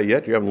able to say that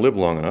yet, you haven't lived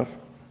long enough.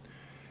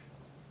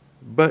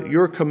 But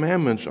your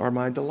commandments are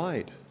my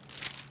delight.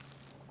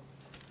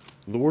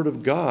 The Word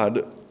of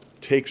God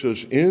takes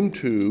us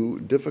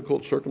into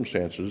difficult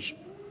circumstances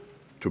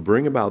to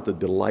bring about the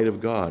delight of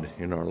God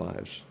in our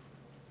lives,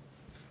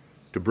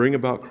 to bring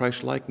about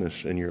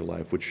Christ-likeness in your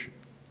life, which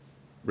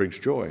brings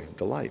joy,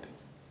 delight.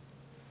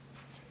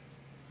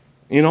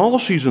 In all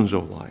seasons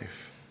of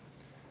life,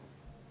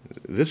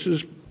 this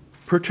is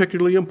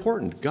particularly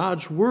important.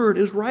 God's Word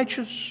is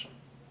righteous.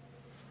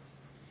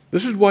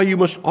 This is why you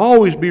must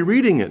always be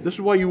reading it. This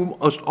is why you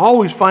must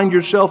always find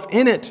yourself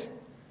in it.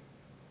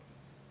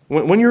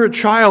 When you're a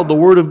child, the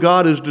Word of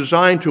God is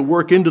designed to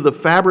work into the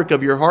fabric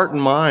of your heart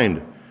and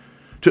mind,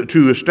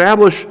 to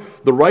establish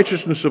the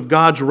righteousness of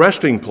God's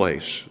resting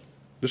place.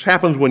 This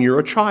happens when you're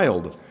a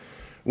child.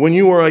 When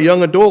you are a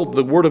young adult,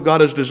 the Word of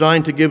God is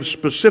designed to give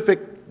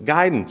specific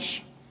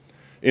guidance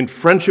in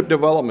friendship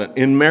development,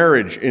 in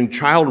marriage, in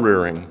child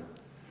rearing.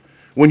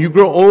 When you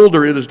grow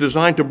older, it is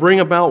designed to bring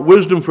about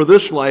wisdom for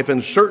this life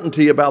and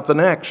certainty about the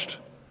next.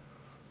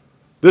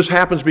 This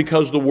happens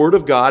because the Word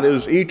of God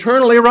is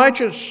eternally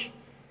righteous.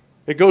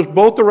 It goes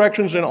both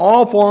directions in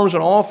all forms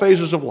and all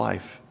phases of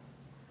life.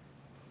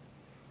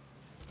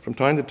 From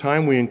time to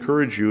time, we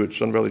encourage you at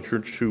Sun Valley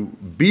Church to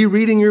be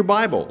reading your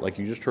Bible, like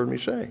you just heard me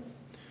say.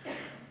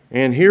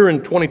 And here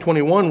in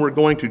 2021, we're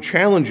going to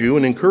challenge you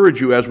and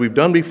encourage you, as we've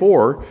done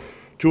before,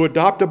 to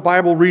adopt a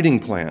Bible reading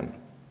plan.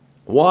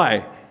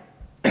 Why?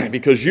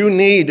 Because you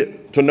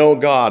need to know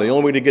God. The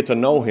only way to get to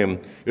know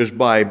Him is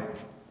by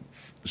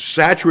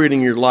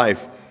saturating your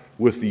life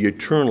with the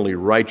eternally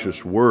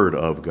righteous Word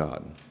of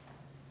God.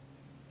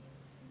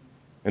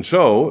 And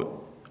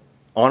so,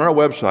 on our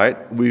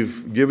website,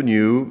 we've given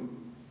you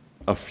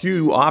a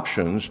few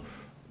options,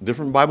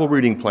 different Bible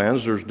reading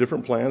plans. There's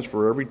different plans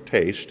for every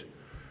taste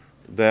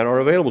that are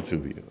available to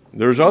you.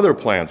 There's other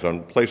plans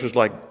on places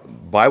like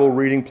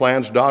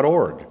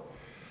BibleReadingPlans.org.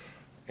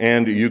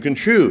 And you can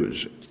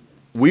choose.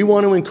 We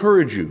want to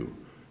encourage you,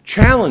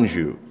 challenge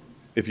you,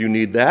 if you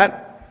need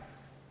that,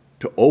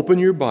 to open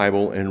your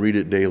Bible and read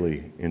it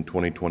daily in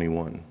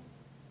 2021.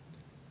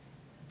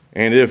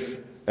 And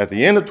if at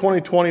the end of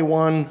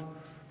 2021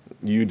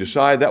 you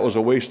decide that was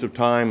a waste of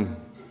time,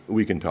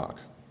 we can talk.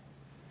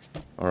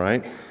 All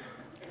right?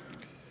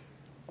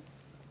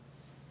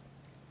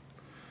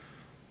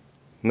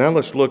 Now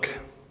let's look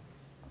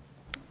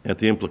at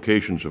the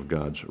implications of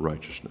God's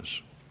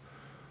righteousness.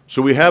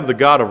 So we have the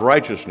God of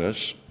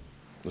righteousness.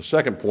 The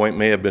second point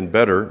may have been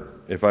better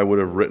if I would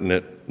have written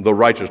it, the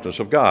righteousness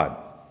of God.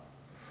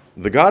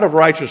 The God of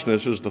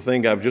righteousness is the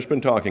thing I've just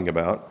been talking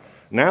about.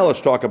 Now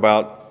let's talk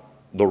about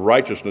the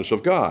righteousness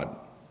of God.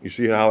 You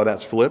see how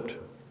that's flipped?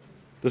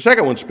 The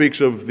second one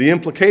speaks of the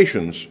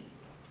implications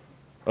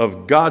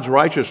of God's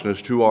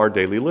righteousness to our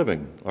daily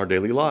living, our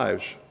daily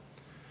lives.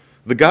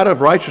 The God of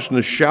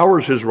righteousness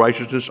showers His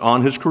righteousness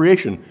on His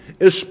creation,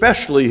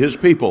 especially His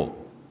people.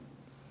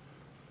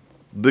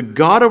 The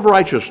God of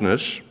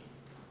righteousness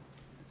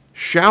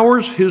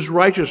showers his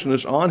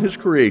righteousness on his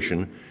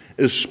creation,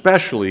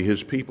 especially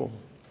his people.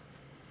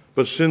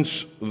 But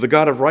since the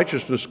God of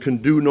righteousness can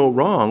do no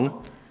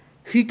wrong,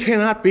 he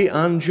cannot be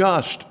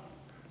unjust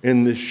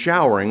in this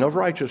showering of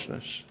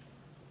righteousness.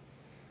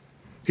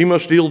 He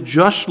must deal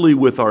justly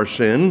with our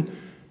sin.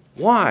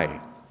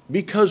 Why?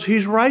 Because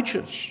he's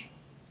righteous.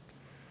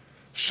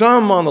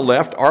 Some on the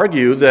left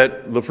argue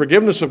that the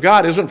forgiveness of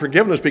God isn't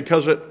forgiveness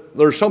because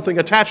there's something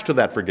attached to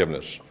that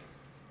forgiveness,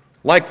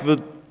 like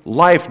the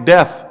life,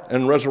 death,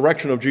 and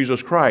resurrection of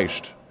Jesus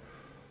Christ.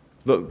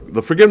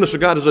 The forgiveness of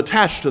God is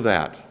attached to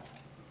that.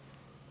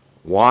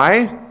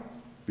 Why?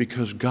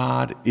 Because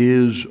God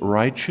is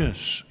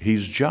righteous.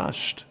 He's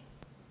just.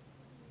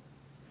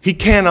 He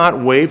cannot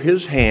wave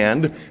his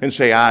hand and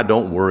say,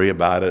 don't worry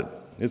about it.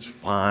 It's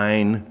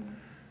fine.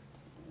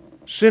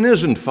 Sin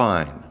isn't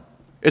fine.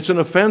 It's an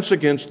offense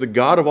against the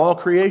God of all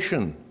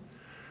creation.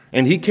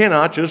 And he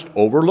cannot just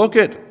overlook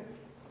it,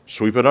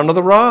 sweep it under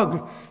the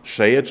rug,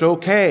 say it's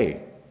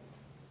okay.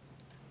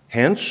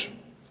 Hence,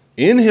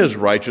 in his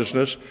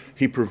righteousness,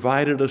 he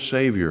provided a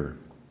Savior.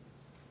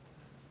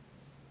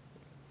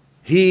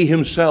 He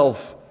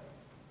himself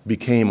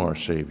became our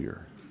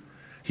Savior.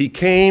 He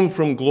came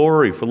from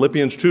glory.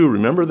 Philippians 2,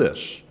 remember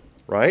this,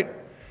 right?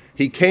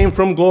 He came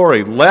from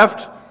glory,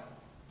 left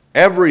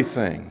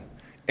everything,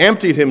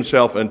 emptied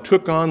himself, and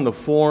took on the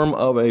form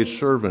of a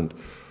servant,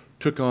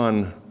 took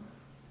on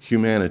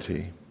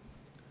humanity,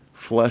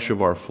 flesh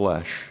of our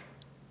flesh,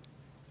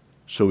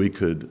 so he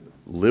could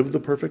live the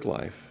perfect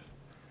life,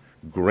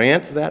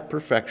 grant that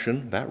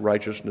perfection, that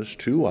righteousness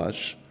to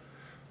us,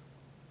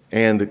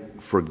 and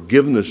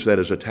forgiveness that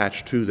is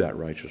attached to that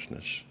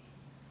righteousness.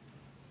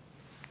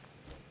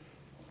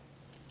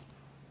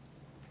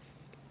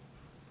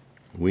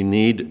 We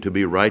need to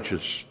be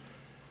righteous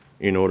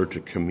in order to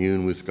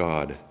commune with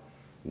God.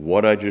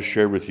 What I just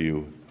shared with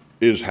you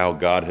is how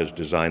God has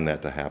designed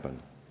that to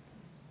happen.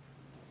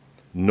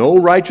 No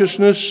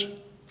righteousness,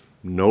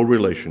 no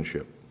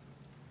relationship.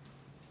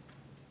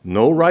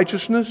 No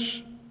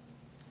righteousness,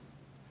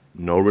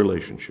 no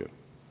relationship.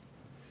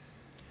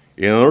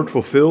 In order to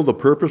fulfill the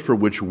purpose for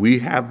which we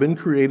have been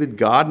created,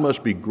 God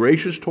must be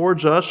gracious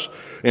towards us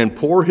and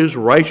pour his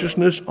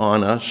righteousness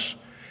on us,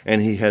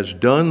 and he has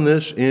done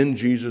this in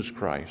Jesus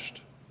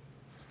Christ.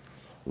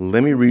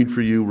 Let me read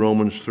for you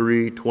Romans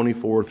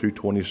 3:24 through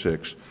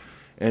 26,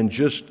 and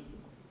just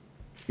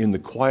in the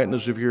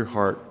quietness of your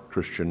heart,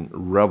 Christian,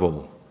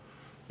 revel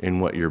in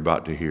what you're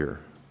about to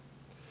hear.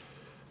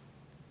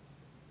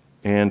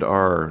 And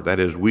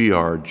we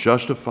are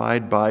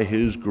justified by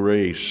his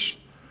grace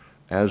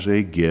as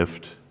a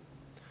gift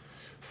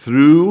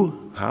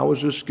through, how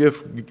is this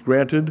gift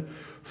granted?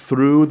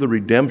 Through the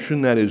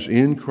redemption that is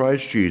in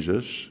Christ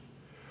Jesus,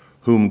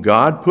 whom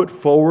God put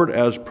forward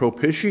as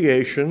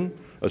propitiation,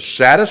 a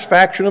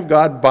satisfaction of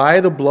God by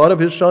the blood of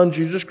his Son,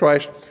 Jesus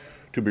Christ,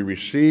 to be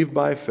received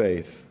by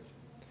faith.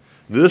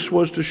 This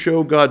was to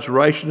show God's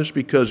righteousness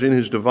because in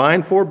his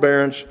divine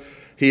forbearance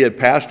he had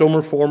passed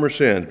over former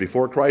sins.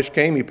 Before Christ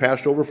came, he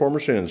passed over former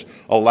sins,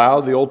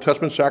 allowed the Old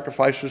Testament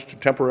sacrifices to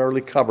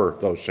temporarily cover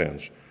those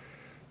sins.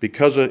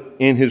 Because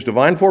in his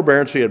divine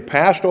forbearance he had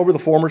passed over the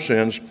former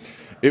sins,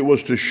 it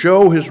was to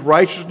show his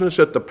righteousness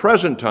at the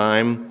present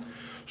time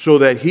so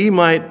that he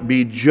might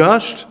be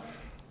just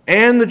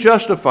and the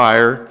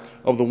justifier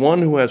of the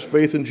one who has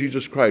faith in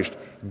Jesus Christ.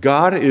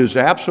 God is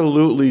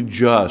absolutely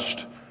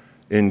just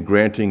in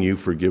granting you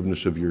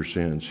forgiveness of your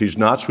sins. He's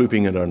not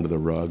sweeping it under the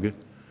rug.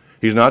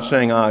 He's not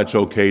saying, it's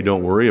okay,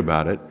 don't worry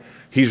about it.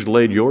 He's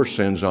laid your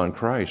sins on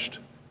Christ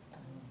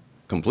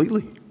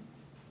completely.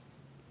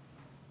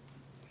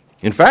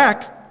 In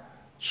fact,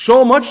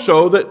 so much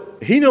so that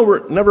he no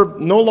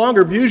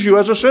longer views you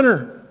as a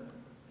sinner.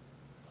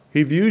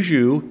 He views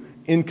you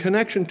in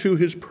connection to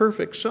his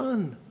perfect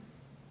Son.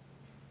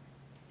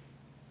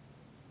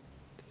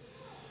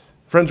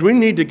 Friends, we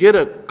need to get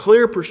a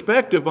clear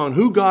perspective on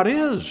who God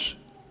is,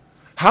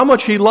 how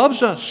much he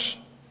loves us,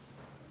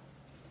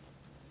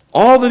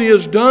 all that he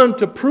has done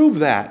to prove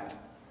that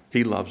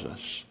he loves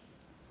us.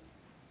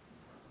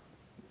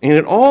 And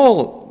it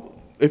all,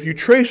 if you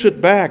trace it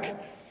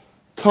back,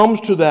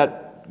 comes to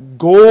that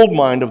gold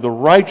mine of the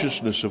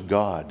righteousness of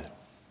God.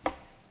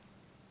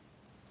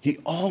 He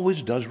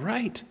always does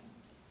right.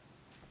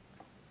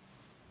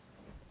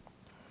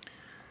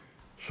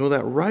 So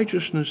that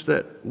righteousness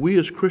that we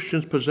as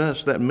Christians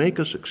possess that make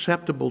us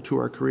acceptable to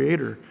our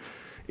Creator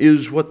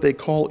is what they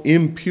call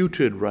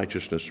imputed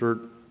righteousness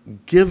or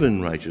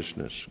given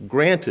righteousness,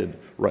 granted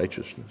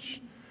righteousness.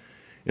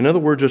 In other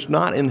words, it's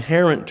not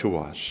inherent to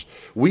us.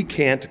 We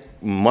can't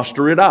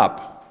muster it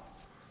up.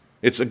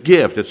 It's a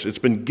gift. It's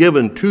been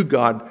given to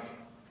God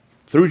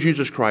through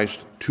Jesus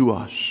Christ to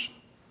us.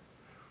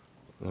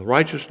 The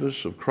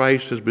righteousness of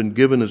Christ has been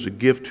given as a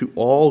gift to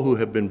all who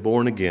have been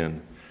born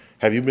again.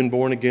 Have you been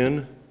born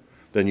again?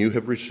 Then you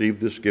have received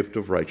this gift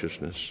of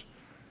righteousness.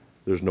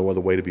 There's no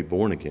other way to be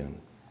born again.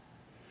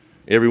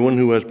 Everyone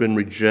who has been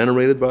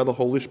regenerated by the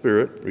Holy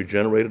Spirit,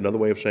 regenerated, another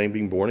way of saying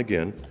being born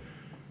again,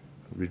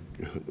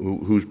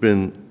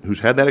 who's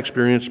had that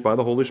experience by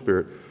the Holy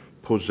Spirit,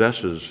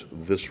 possesses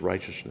this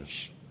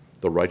righteousness,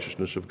 the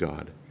righteousness of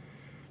God.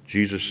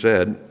 Jesus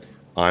said,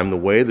 I'm the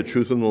way, the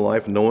truth, and the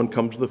life. No one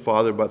comes to the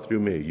Father but through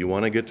me. You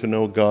want to get to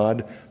know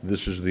God?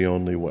 This is the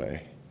only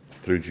way,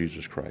 through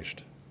Jesus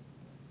Christ.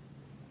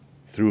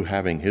 Through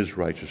having his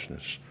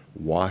righteousness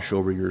wash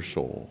over your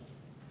soul.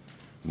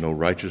 No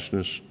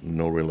righteousness,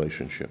 no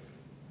relationship.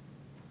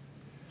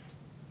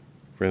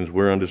 Friends,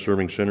 we're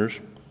undeserving sinners.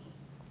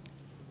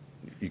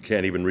 You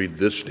can't even read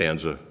this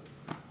stanza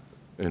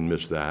and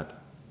miss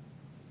that.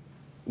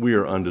 We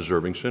are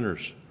undeserving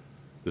sinners.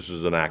 This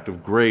is an act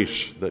of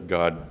grace that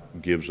God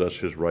gives us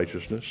his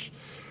righteousness.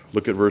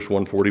 Look at verse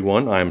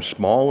 141. I am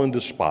small and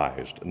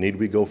despised. Need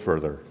we go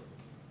further?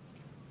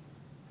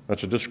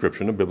 That's a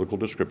description, a biblical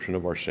description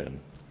of our sin.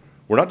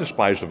 We're not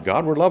despised of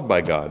God, we're loved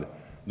by God.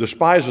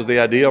 Despised is the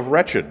idea of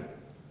wretched.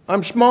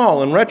 I'm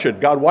small and wretched.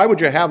 God, why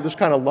would you have this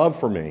kind of love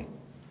for me?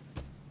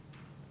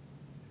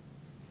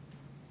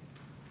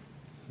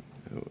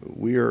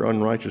 We are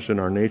unrighteous in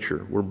our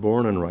nature. We're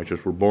born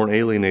unrighteous. We're born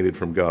alienated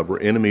from God. We're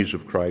enemies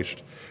of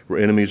Christ. We're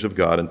enemies of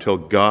God. Until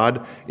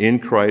God, in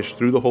Christ,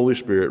 through the Holy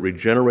Spirit,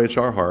 regenerates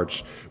our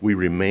hearts, we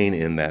remain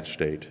in that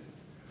state.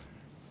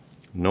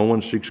 No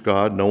one seeks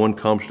God. No one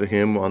comes to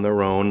him on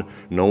their own.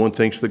 No one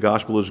thinks the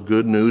gospel is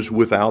good news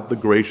without the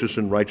gracious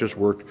and righteous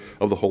work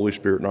of the Holy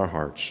Spirit in our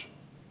hearts.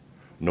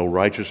 No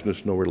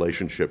righteousness, no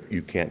relationship.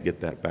 You can't get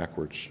that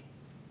backwards.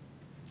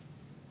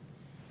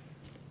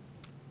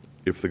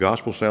 If the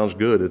gospel sounds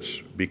good,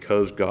 it's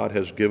because God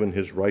has given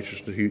his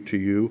righteousness to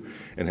you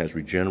and has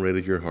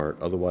regenerated your heart.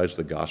 Otherwise,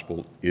 the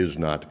gospel is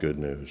not good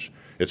news.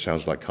 It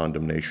sounds like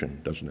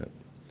condemnation, doesn't it?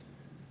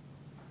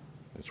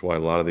 That's why a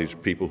lot of these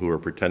people who are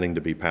pretending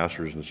to be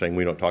pastors and saying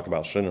we don't talk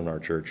about sin in our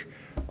church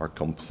are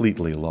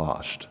completely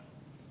lost.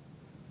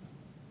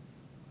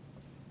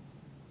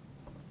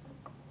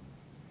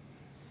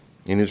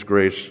 In his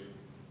grace,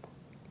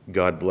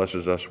 God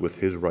blesses us with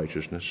his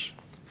righteousness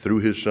through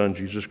his Son,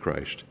 Jesus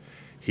Christ.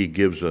 He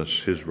gives us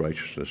his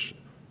righteousness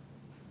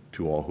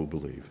to all who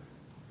believe.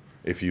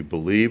 If you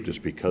believed, it's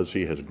because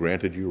he has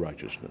granted you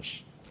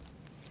righteousness.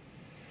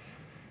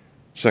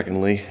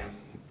 Secondly,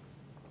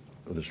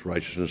 this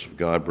righteousness of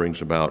God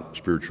brings about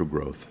spiritual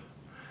growth.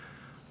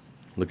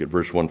 Look at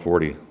verse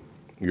 140.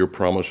 Your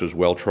promise is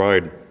well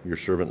tried. Your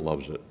servant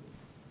loves it.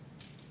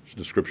 It's a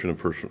description of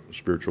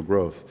spiritual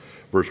growth.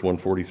 Verse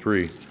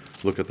 143,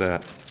 look at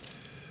that.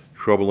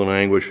 Trouble and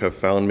anguish have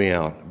found me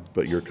out,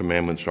 but your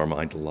commandments are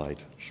my delight.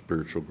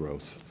 Spiritual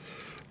growth.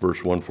 Verse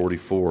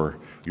 144,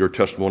 your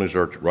testimonies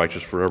are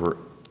righteous forever.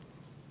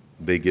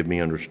 They give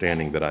me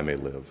understanding that I may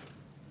live.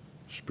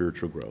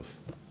 Spiritual growth.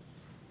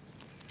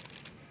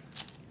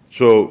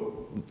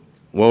 So,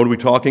 what are we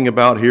talking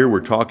about here? We're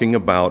talking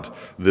about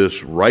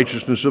this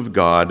righteousness of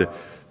God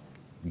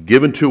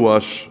given to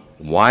us,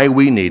 why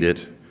we need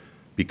it,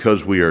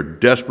 because we are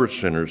desperate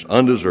sinners,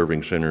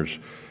 undeserving sinners,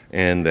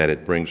 and that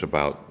it brings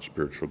about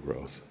spiritual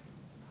growth.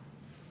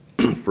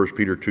 1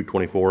 Peter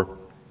 2:24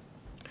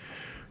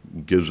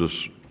 gives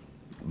us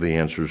the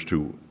answers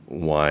to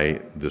why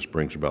this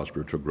brings about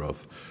spiritual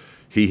growth.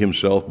 He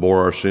himself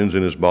bore our sins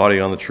in his body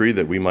on the tree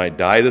that we might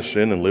die to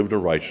sin and live to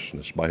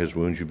righteousness. By his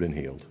wounds you've been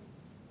healed.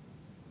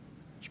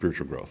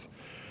 Spiritual growth.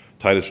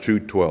 Titus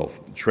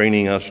 2:12,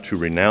 training us to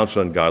renounce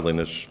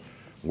ungodliness,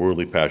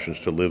 worldly passions,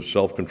 to live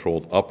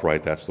self-controlled,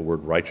 upright, that's the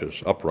word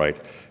righteous, upright,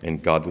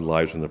 and godly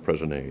lives in the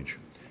present age.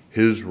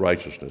 His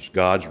righteousness,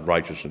 God's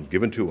righteousness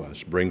given to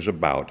us, brings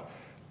about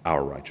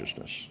our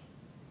righteousness.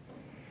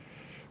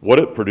 What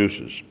it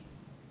produces,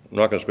 I'm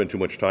not going to spend too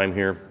much time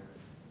here.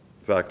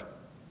 In fact,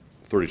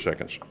 30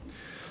 seconds.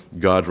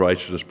 God's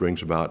righteousness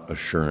brings about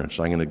assurance.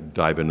 I'm going to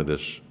dive into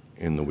this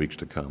in the weeks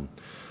to come.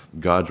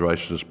 God's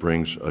righteousness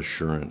brings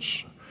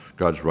assurance.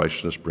 God's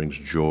righteousness brings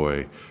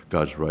joy.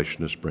 God's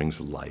righteousness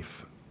brings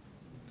life.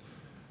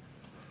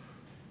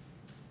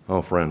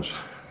 Oh, friends,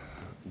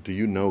 do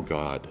you know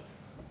God?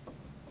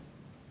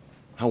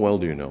 How well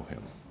do you know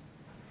him?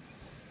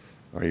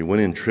 Are you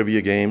winning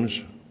trivia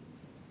games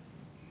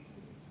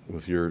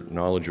with your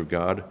knowledge of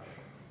God,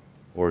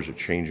 or is it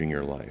changing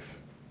your life?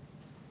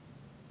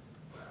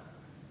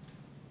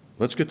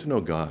 Let's get to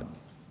know God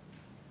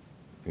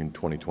in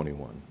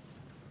 2021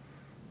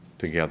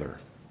 together.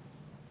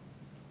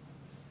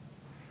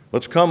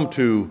 Let's come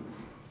to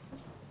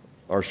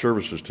our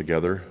services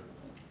together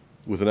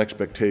with an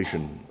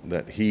expectation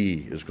that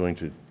he is going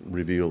to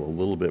reveal a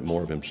little bit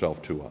more of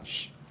himself to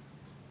us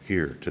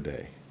here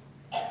today.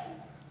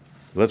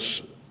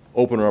 Let's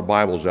open our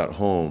Bibles at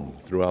home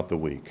throughout the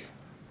week,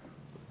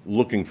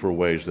 looking for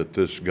ways that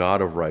this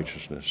God of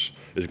righteousness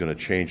is going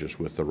to change us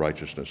with the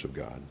righteousness of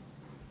God.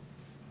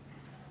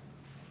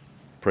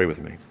 Pray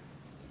with me.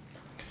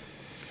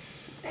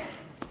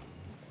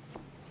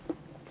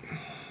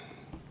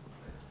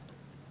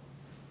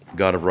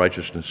 God of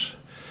righteousness,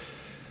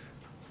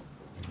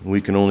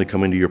 we can only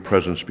come into your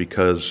presence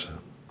because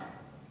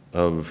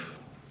of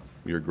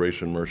your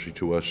grace and mercy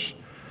to us,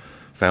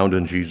 found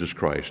in Jesus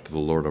Christ, the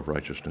Lord of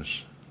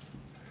righteousness.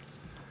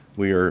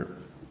 We are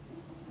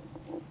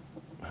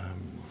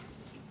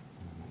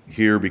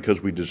here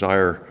because we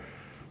desire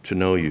to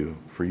know you,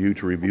 for you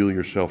to reveal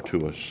yourself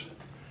to us.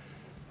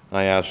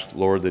 I ask,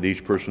 Lord, that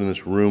each person in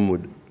this room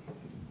would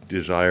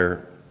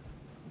desire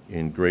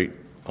in great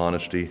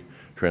honesty,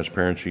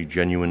 transparency,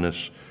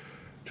 genuineness,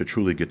 to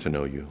truly get to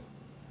know you,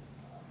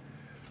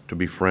 to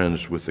be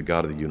friends with the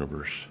God of the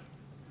universe,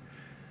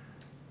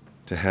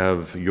 to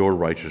have your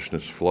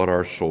righteousness flood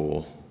our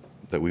soul,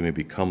 that we may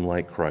become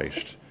like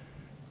Christ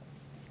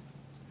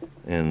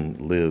and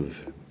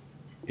live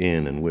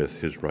in and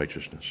with his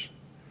righteousness.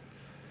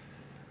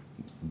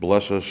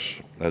 Bless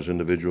us as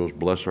individuals.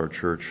 Bless our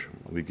church.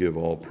 We give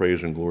all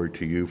praise and glory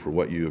to you for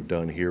what you have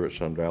done here at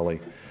Sun Valley,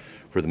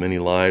 for the many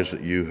lives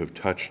that you have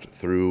touched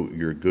through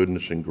your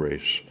goodness and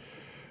grace,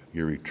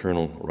 your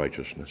eternal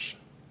righteousness.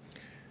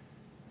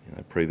 And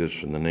I pray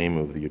this in the name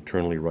of the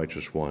eternally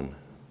righteous one.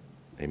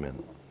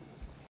 Amen.